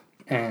cave.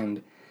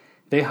 And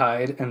they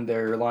hide, and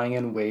they're lying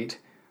in wait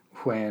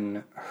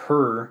when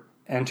Her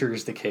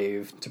enters the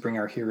cave to bring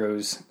our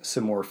heroes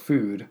some more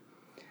food.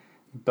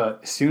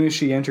 But as soon as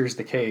she enters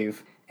the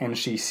cave and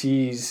she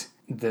sees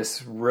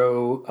this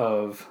row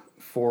of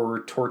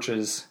 4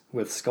 torches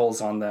with skulls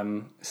on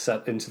them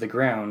set into the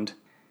ground,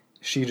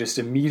 she just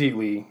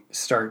immediately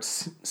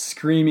starts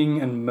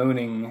screaming and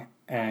moaning,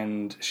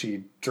 and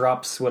she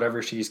drops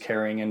whatever she's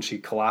carrying and she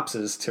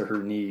collapses to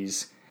her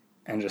knees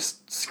and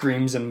just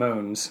screams and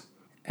moans.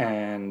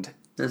 And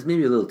that's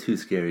maybe a little too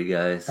scary,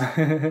 guys.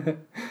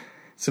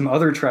 Some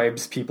other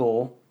tribes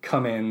people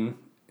come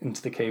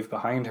into the cave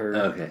behind her.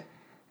 Okay.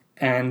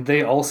 And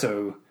they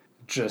also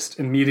just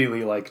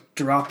immediately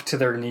drop to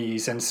their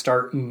knees and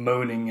start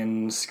moaning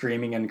and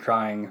screaming and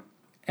crying.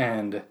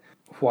 And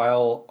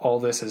while all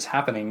this is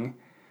happening,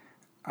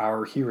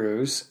 our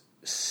heroes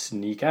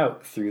sneak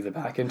out through the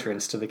back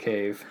entrance to the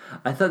cave.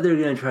 I thought they were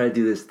going to try to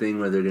do this thing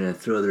where they're going to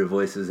throw their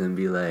voices and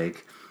be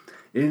like,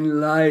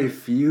 "In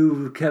life,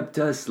 you kept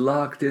us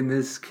locked in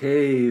this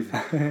cave.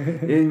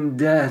 In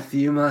death,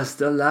 you must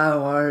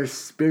allow our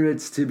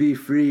spirits to be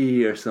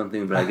free," or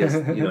something. But I guess,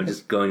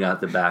 just going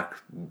out the back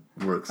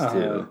works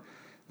too.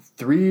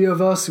 3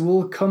 of us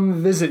will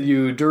come visit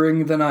you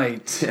during the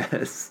night.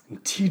 Yes.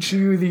 And teach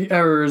you the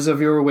errors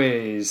of your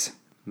ways.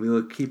 We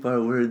will keep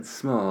our words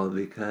small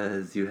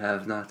because you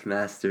have not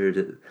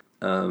mastered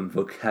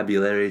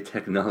vocabulary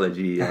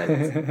technology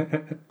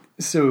yet.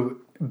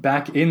 So,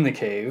 back in the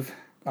cave,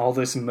 all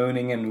this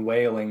moaning and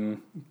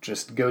wailing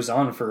just goes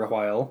on for a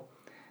while,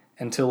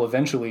 until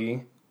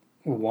eventually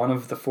one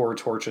of the 4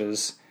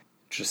 torches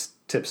just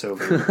tips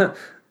over.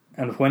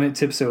 And when it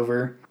tips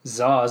over,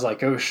 Za's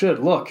like, "Oh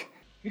shit, look!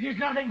 It is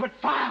nothing but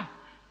fire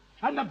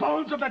and the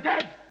bones of the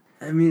dead."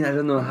 I mean, I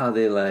don't know how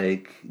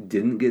they,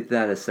 didn't get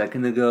that a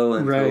second ago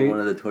until one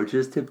of the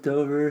torches tipped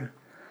over.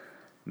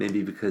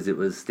 Maybe because it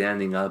was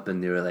standing up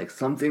and they were like,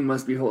 something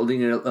must be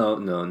holding it. Oh,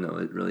 no,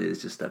 it really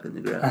is just stuck in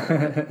the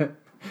ground.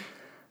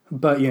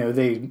 But,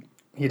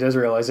 he does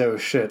realize, oh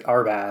shit,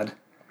 our bad.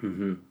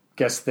 Mm-hmm.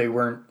 Guess they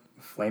weren't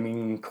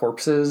flaming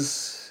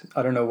corpses.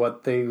 I don't know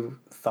what they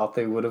thought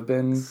they would have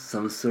been.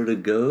 Some sort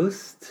of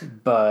ghost?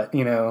 But,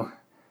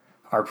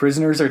 our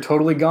prisoners are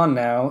totally gone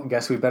now.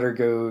 Guess we better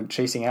go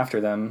chasing after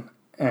them.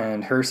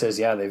 And Her says,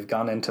 yeah, they've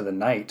gone into the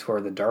night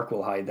where the dark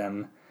will hide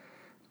them.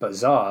 But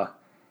Za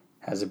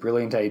has a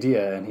brilliant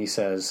idea, and he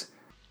says,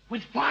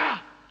 "With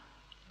fire!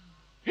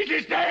 It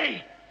is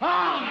day!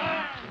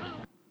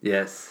 Ah!"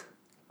 Yes.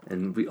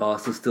 And we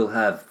also still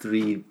have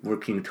 3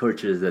 working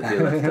torches that they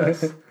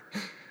left us.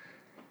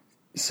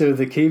 So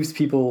the cave's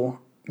people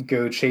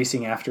go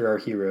chasing after our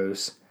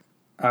heroes.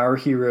 Our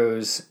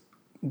heroes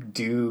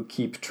do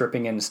keep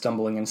tripping and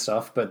stumbling and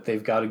stuff, but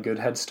they've got a good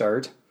head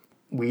start.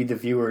 We, the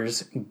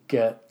viewers,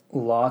 get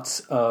lots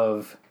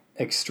of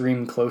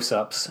extreme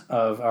close-ups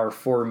of our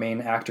 4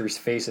 main actors'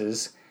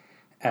 faces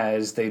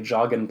as they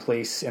jog in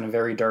place in a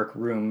very dark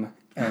room,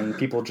 and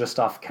people just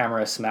off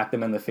camera smack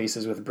them in the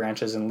faces with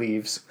branches and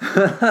leaves.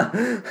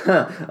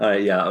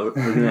 Alright, yeah, we're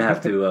going to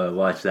have to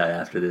watch that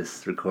after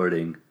this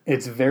recording.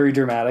 It's very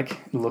dramatic.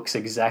 It looks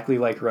exactly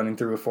like running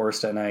through a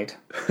forest at night.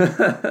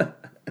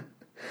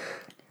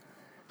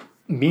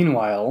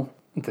 Meanwhile,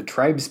 the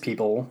tribes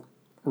people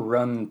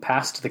run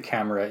past the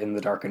camera in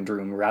the darkened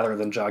room rather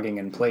than jogging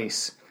in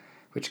place,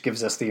 which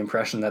gives us the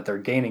impression that they're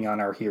gaining on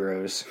our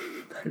heroes.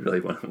 I really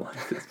want to watch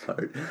this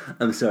part.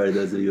 I'm sorry,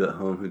 those of you at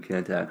home who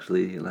can't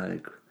actually,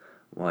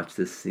 watch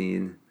this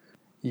scene.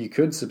 You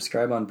could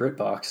subscribe on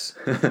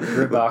BritBox.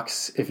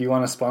 BritBox, if you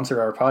want to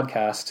sponsor our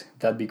podcast,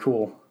 that'd be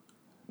cool.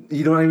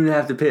 You don't even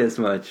have to pay us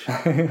much.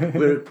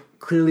 We're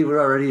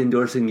already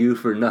endorsing you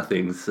for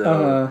nothing,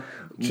 so...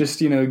 Just,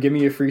 give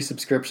me a free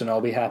subscription,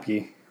 I'll be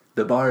happy.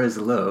 The bar is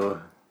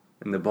low,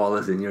 and the ball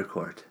is in your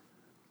court.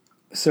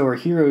 So our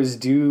heroes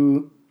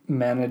do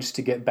manage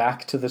to get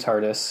back to the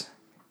TARDIS,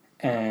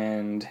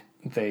 and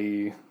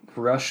they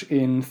rush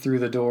in through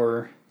the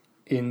door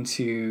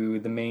into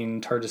the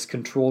main TARDIS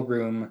control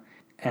room,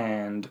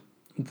 and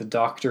the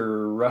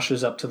Doctor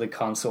rushes up to the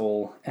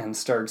console and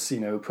starts,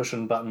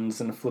 pushing buttons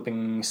and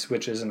flipping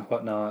switches and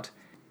whatnot,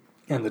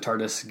 and the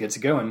TARDIS gets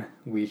going.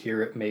 We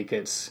hear it make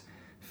its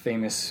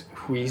famous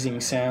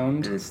wheezing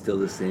sound. And it's still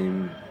the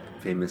same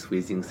famous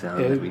wheezing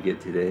sound that we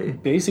get today.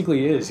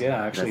 Basically is,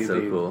 yeah, actually.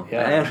 That's so cool. Yeah,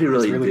 I actually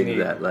really dig neat.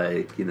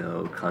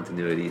 That,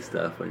 continuity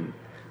stuff when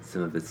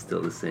some of it's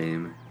still the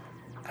same.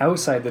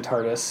 Outside the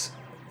TARDIS,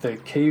 the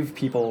cave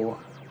people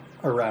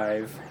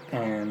arrive,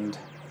 and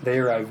They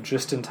arrive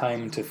just in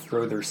time to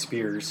throw their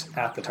spears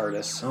at the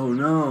TARDIS. Oh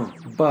no!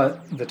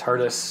 But the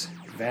TARDIS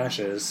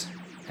vanishes,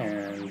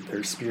 and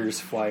their spears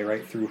fly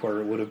right through where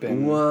it would have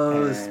been.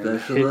 Whoa, and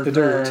special hit effect. the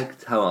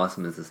dirt. How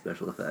awesome is the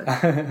special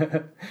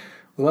effect?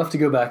 We'll have to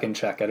go back and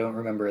check. I don't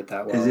remember it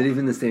that well. Is it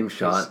even the same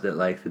shot that,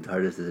 like, the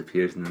TARDIS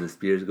disappears and then the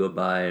spears go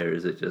by, or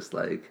is it just,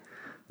 like,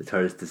 the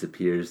TARDIS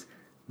disappears,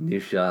 new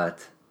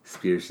shot,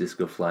 spears just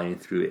go flying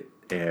through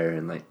air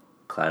and, like,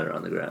 clatter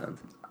on the ground?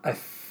 I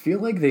feel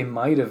like they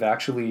might have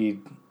actually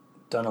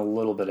done a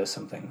little bit of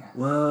something.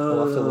 Whoa.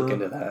 We'll have to look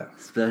into that.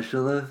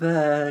 Special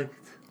effect.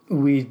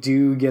 We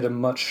do get a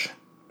much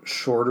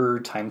shorter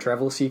time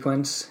travel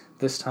sequence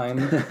this time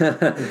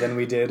than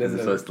we did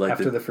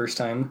after the first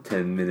time.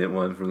 10-minute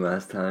one from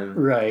last time.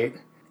 Right.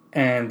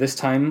 And this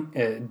time,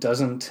 it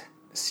doesn't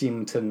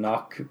seem to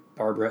knock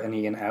Barbara and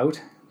Ian out.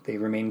 They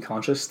remain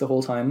conscious the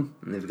whole time.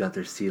 And they've got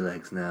their sea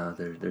legs now,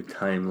 their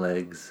time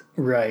legs.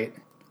 Right.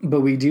 But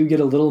we do get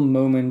a little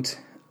moment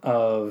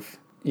of,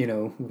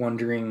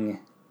 wondering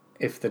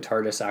if the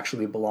TARDIS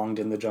actually belonged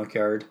in the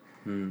junkyard.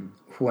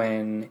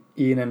 When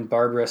Ian and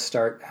Barbara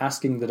start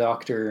asking the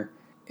Doctor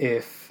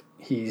if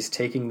he's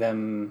taking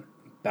them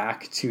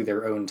back to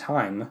their own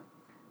time,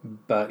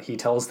 but he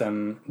tells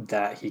them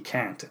that he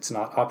can't. It's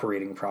not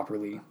operating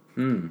properly.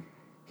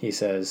 He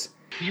says,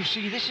 You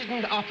see, this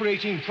isn't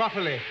operating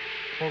properly.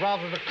 Or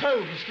rather, the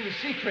code is still a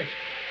secret.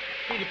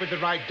 Feed it with the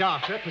right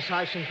data,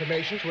 precise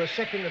information to a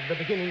second at the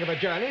beginning of a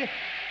journey,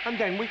 and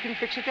then we can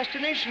fix a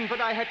destination.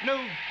 But I had no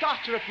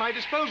data at my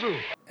disposal.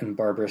 And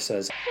Barbara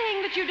says,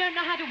 Saying that you don't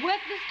know how to work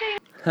this thing?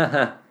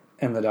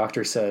 And the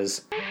Doctor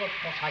says, But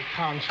I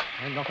can't.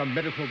 I'm not a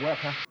miracle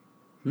worker.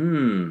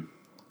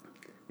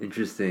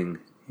 Interesting.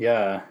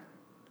 Yeah.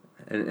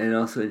 And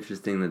also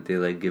interesting that they,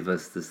 like, give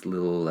us this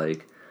little,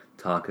 like,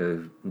 talk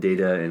of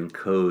data and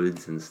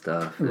codes and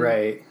stuff. And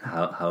right.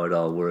 How it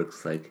all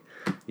works. Like,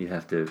 you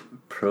have to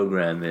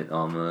program it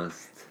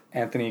almost.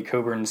 Anthony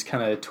Coburn's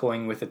kind of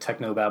toying with the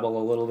technobabble a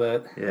little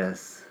bit.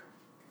 Yes.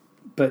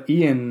 But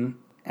Ian,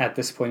 at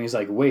this point, he's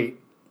like, wait,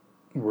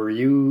 were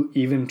you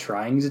even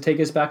trying to take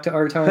us back to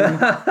our time?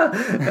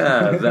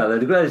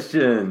 Valid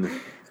question.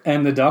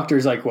 And the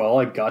Doctor's like, well,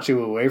 I got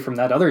you away from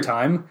that other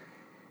time.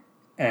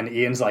 And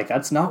Ian's like,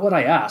 that's not what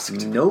I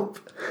asked. Nope.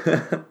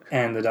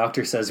 And the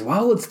Doctor says,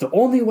 well, it's the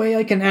only way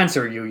I can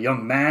answer you,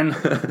 young man.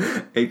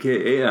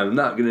 AKA, I'm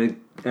not going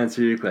to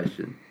answer your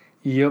question.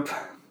 Yep.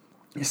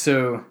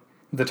 So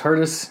the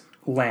TARDIS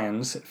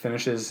lands, it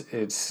finishes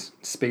its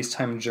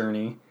space-time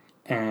journey,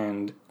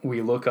 and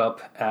we look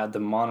up at the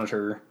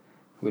monitor,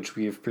 which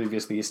we have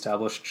previously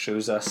established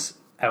shows us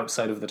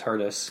outside of the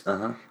TARDIS.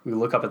 Uh-huh. We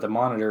look up at the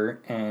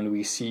monitor, and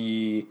we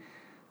see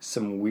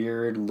some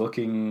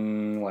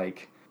weird-looking,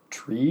 like,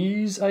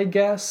 trees, I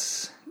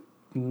guess.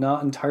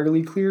 Not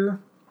entirely clear.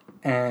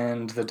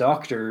 And the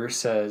Doctor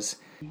says,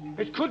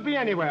 It could be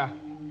anywhere.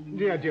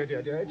 Dear.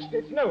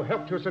 It's no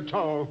help to us at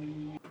all.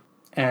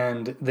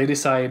 And they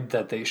decide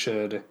that they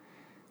should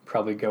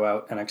probably go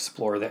out and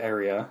explore the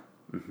area.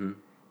 Mm-hmm.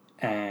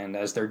 And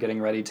as they're getting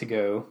ready to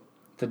go,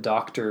 the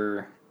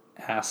Doctor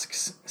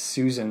asks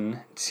Susan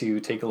to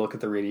take a look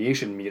at the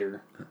radiation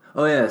meter.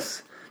 Oh,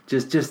 yes.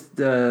 Just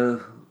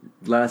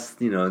last,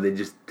 they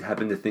just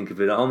happened to think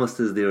of it almost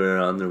as they were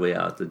on their way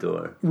out the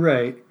door.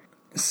 Right.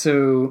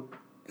 So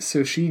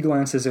she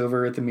glances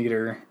over at the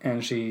meter,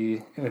 and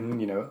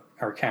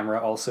our camera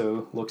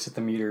also looks at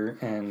the meter,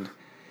 and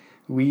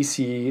we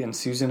see, and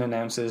Susan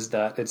announces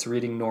that it's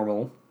reading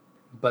normal,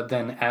 but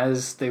then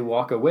as they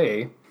walk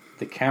away,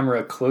 the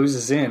camera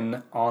closes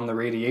in on the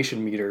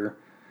radiation meter,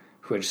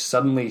 which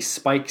suddenly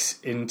spikes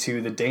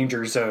into the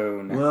danger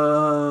zone.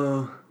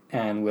 Whoa.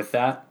 And with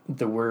that,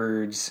 the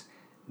words,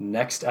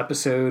 "Next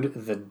episode,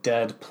 the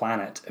dead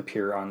planet,"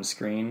 appear on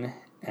screen,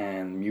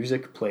 and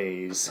music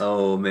plays.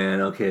 Oh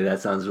man, okay,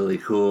 that sounds really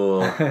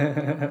cool.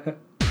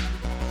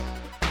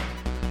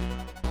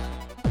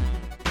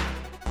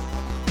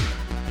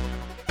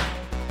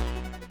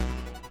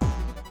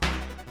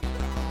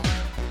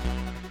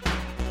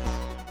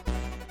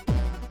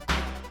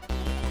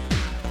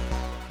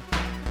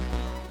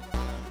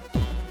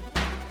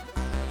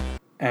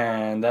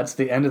 And that's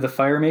the end of the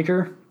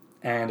Firemaker,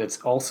 and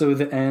it's also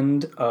the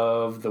end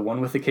of the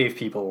one with the cave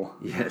people.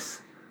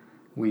 Yes.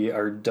 We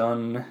are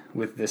done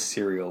with this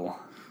serial.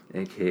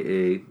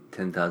 AKA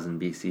 10,000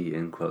 BC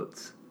in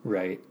quotes.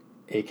 Right.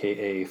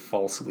 AKA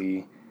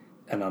falsely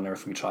an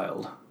unearthly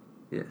child.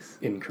 Yes.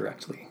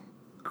 Incorrectly.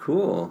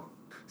 Cool.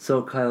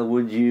 So Kyle,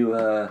 would you,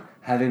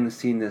 having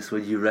seen this,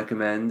 would you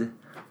recommend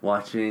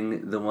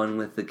watching the one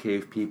with the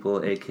cave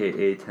people,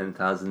 AKA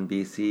 10,000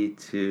 BC,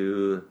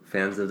 to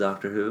fans of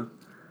Doctor Who?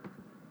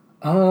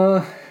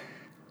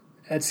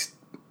 That's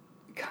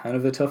kind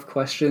of a tough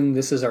question.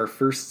 This is our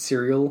first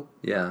serial.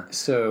 Yeah.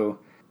 So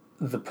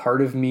the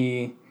part of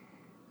me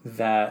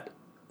that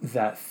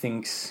that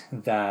thinks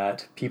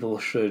that people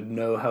should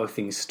know how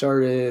things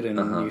started, and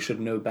you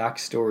should know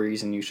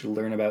backstories, and you should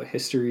learn about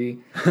history.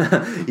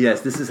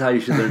 Yes, this is how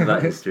you should learn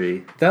about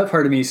history. That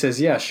part of me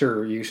says, yeah,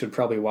 sure, you should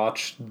probably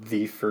watch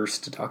the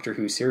first Doctor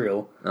Who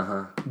serial.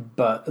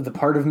 But the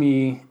part of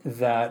me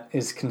that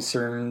is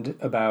concerned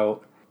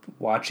about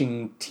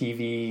watching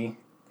TV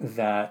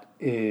that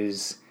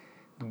is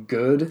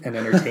good and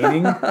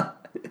entertaining,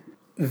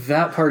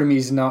 that part of me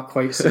is not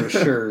quite so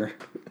sure.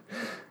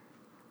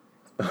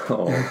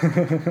 Oh.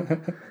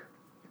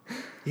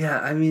 Yeah,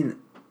 I mean,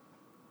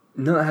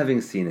 not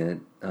having seen it,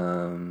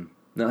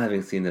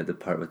 the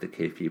part with the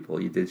cave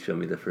people, you did show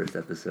me the first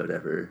episode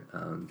ever,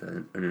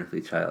 the Unearthly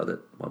Child at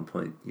one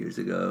point years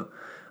ago.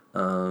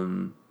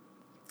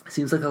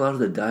 Seems like a lot of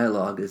the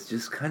dialogue is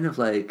just kind of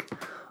like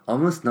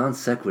almost non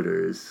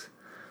sequiturs.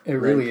 It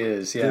really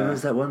is, yeah. There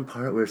was that one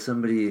part where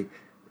somebody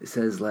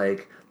says,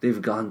 like,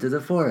 they've gone to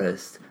the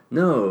forest.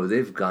 No,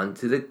 they've gone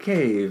to the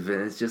cave.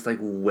 And it's just like,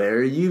 where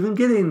are you even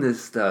getting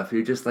this stuff?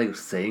 You're just, like,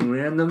 saying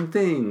random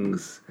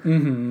things.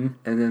 Mm-hmm.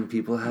 And then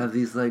people have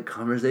these, like,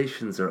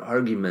 conversations or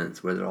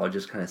arguments where they're all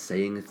just kind of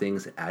saying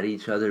things at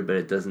each other, but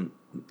it doesn't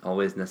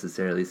always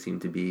necessarily seem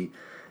to be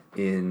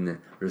in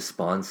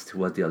response to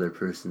what the other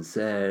person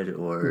said,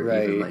 or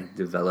even, like,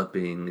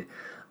 developing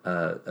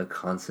a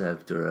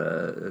concept or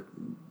a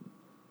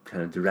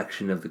kind of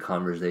direction of the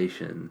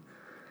conversation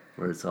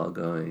where it's all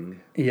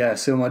going. Yeah,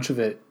 so much of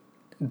it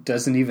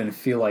doesn't even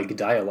feel like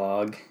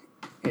dialogue.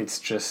 It's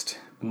just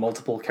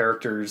multiple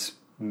characters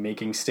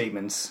making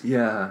statements.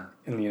 Yeah.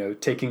 And,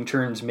 taking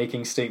turns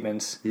making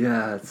statements.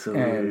 Yeah, it's so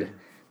weird. And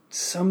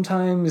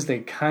sometimes they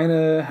kind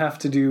of have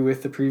to do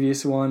with the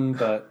previous one,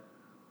 but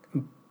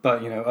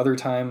other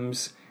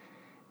times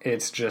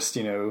it's just,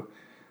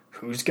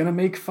 who's gonna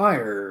make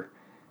fire?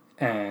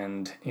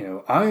 And,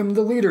 I'm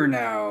the leader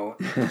now.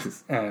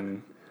 Yes.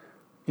 And,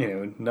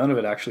 none of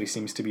it actually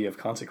seems to be of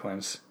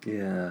consequence.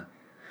 Yeah.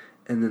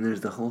 And then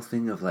there's the whole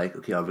thing of, like,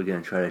 okay, are we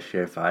going to try to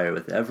share fire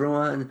with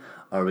everyone?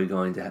 Are we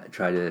going to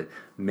try to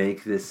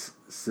make this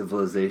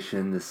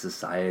civilization, this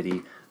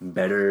society,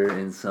 better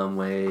in some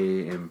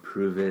way,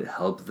 improve it,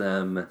 help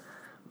them,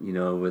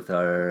 with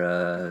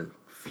our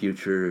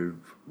future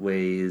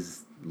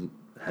ways,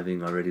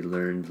 having already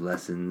learned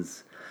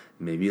lessons?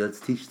 Maybe let's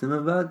teach them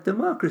about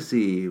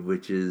democracy,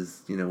 which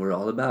is, we're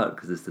all about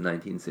because it's the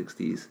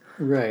 1960s.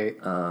 Right.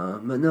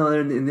 But no,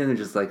 and then they're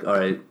just like, all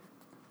right,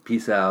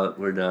 peace out,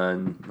 we're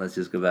done. Let's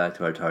just go back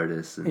to our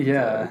TARDIS and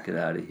get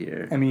out of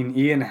here. I mean,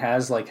 Ian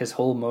has, like, his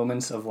whole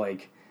moments of,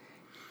 like,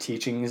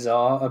 teaching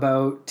Zaw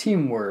about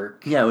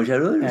teamwork. Yeah, which I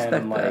really respect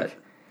and, like, that.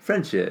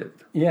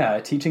 Friendship. Yeah,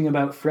 teaching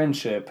about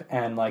friendship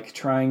and, like,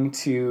 trying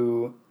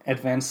to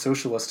advance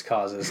socialist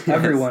causes. Yes.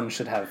 Everyone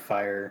should have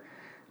fire.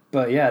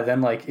 But yeah,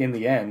 then, like, in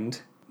the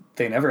end,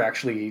 they never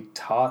actually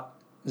taught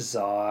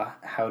Zaw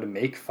how to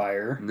make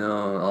fire.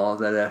 No, all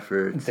that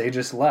effort. They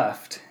just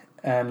left.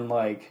 And,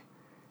 like,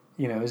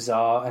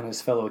 Zaw and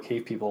his fellow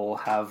cave people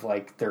have,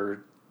 like,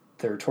 their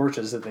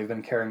torches that they've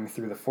been carrying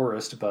through the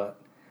forest, but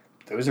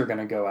those are going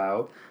to go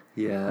out.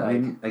 Yeah, like, I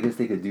mean, I guess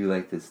they could do,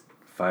 like, this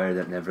fire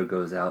that never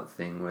goes out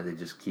thing where they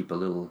just keep a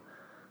little,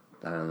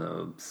 I don't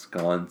know,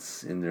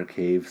 sconce in their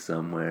cave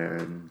somewhere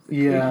and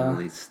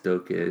occasionally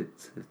stoke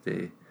it if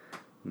they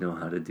know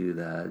how to do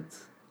that.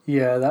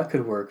 Yeah, that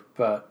could work,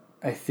 but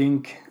I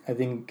think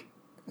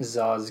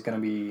Zaw's going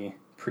to be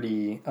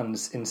pretty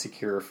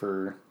insecure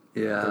for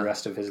the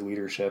rest of his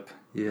leadership.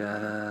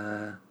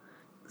 Yeah.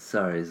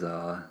 Sorry,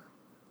 Zaw.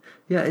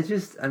 Yeah, it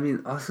just, I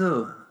mean,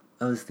 also,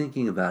 I was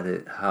thinking about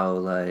it, how,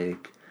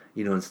 like,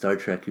 in Star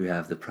Trek you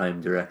have the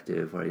Prime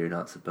Directive where you're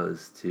not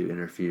supposed to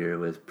interfere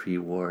with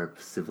pre-warp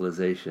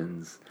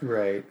civilizations.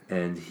 Right.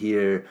 And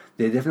here,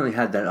 they definitely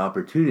had that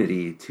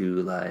opportunity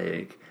to,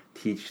 like,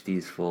 teach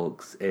these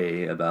folks,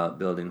 A, about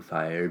building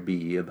fire,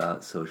 B,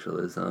 about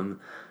socialism,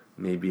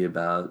 maybe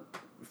about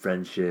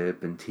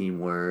friendship and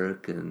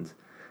teamwork and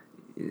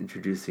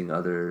introducing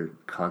other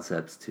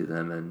concepts to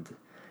them, and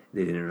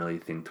they didn't really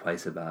think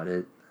twice about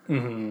it.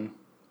 Mm-hmm.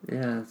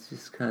 Yeah, it's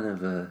just kind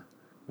of a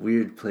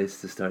weird place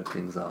to start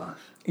things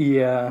off.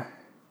 Yeah.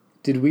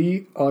 Did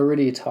we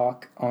already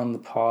talk on the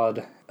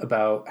pod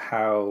about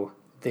how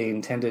they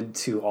intended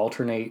to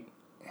alternate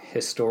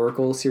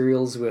historical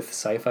serials with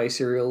sci-fi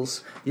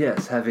serials?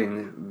 Yes,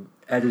 having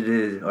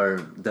edited or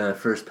done a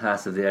first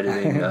pass of the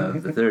editing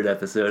of the third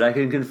episode, I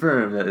can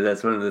confirm that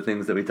that's one of the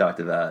things that we talked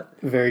about.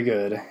 Very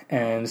good.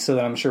 And so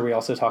then I'm sure we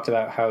also talked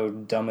about how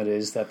dumb it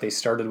is that they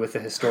started with the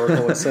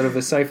historical instead of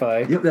the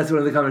sci-fi. Yep, that's one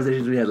of the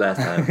conversations we had last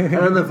time. I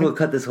don't know if we'll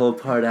cut this whole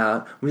part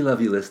out. We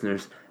love you,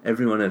 listeners.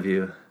 Every one of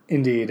you.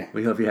 Indeed.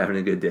 We hope you're having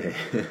a good day.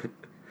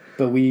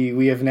 But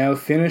we have now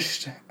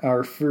finished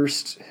our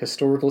first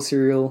historical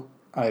serial.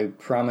 I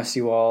promise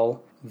you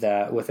all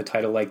that with a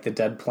title like The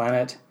Dead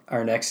Planet,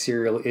 our next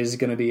serial is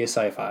going to be a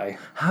sci-fi.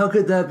 How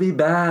could that be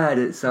bad?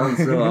 It sounds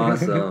so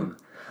awesome.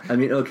 I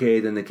mean,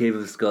 okay, then the Cave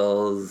of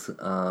Skulls,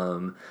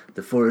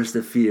 the Forest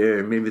of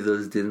Fear, maybe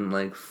those didn't,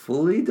 like,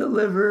 fully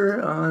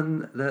deliver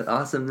on the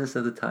awesomeness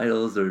of the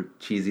titles or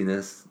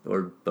cheesiness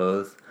or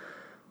both.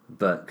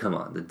 But come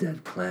on, the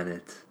Dead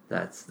Planet.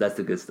 That's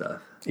the good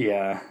stuff.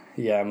 Yeah,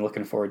 I'm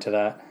looking forward to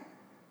that.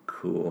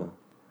 Cool.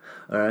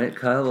 All right,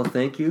 Kyle, well,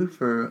 thank you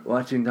for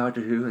watching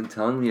Doctor Who and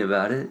telling me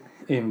about it.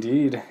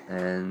 Indeed.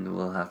 And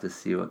we'll have to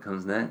see what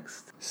comes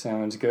next.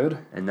 Sounds good.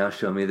 And now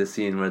show me the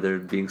scene where they're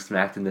being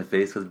smacked in the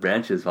face with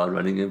branches while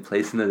running in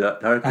place in the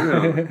dark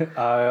room.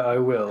 I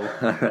will.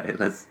 All right,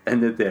 let's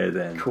end it there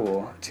then.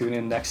 Cool. Tune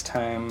in next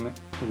time,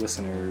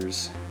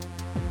 listeners.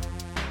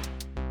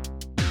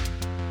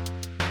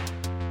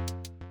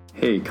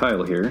 Hey,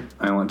 Kyle here.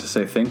 I want to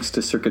say thanks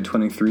to Circuit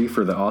 23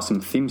 for the awesome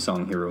theme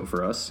song he wrote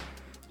for us.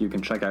 You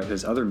can check out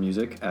his other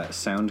music at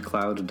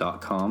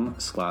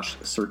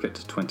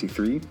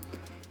soundcloud.com/circuit23,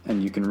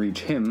 and you can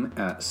reach him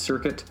at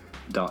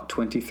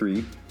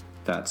circuit.23,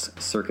 that's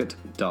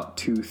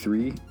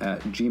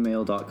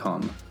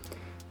circuit.23@gmail.com.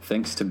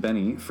 Thanks to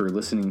Benny for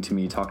listening to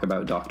me talk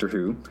about Doctor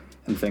Who,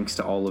 and thanks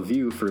to all of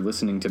you for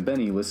listening to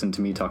Benny listen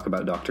to me talk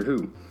about Doctor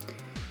Who.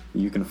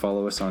 You can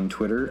follow us on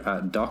Twitter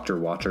at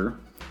DoctorWatcher,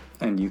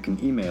 and you can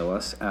email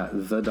us at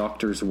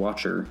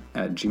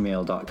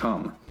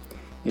thedoctorswatcher@gmail.com.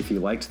 If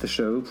you liked the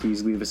show,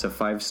 please leave us a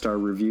 5-star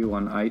review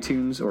on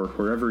iTunes or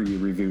wherever you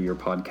review your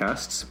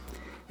podcasts.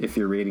 If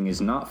your rating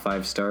is not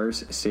 5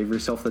 stars, save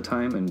yourself the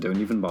time and don't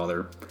even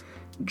bother.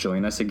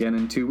 Join us again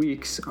in 2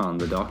 weeks on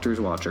The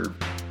Doctor's Watcher.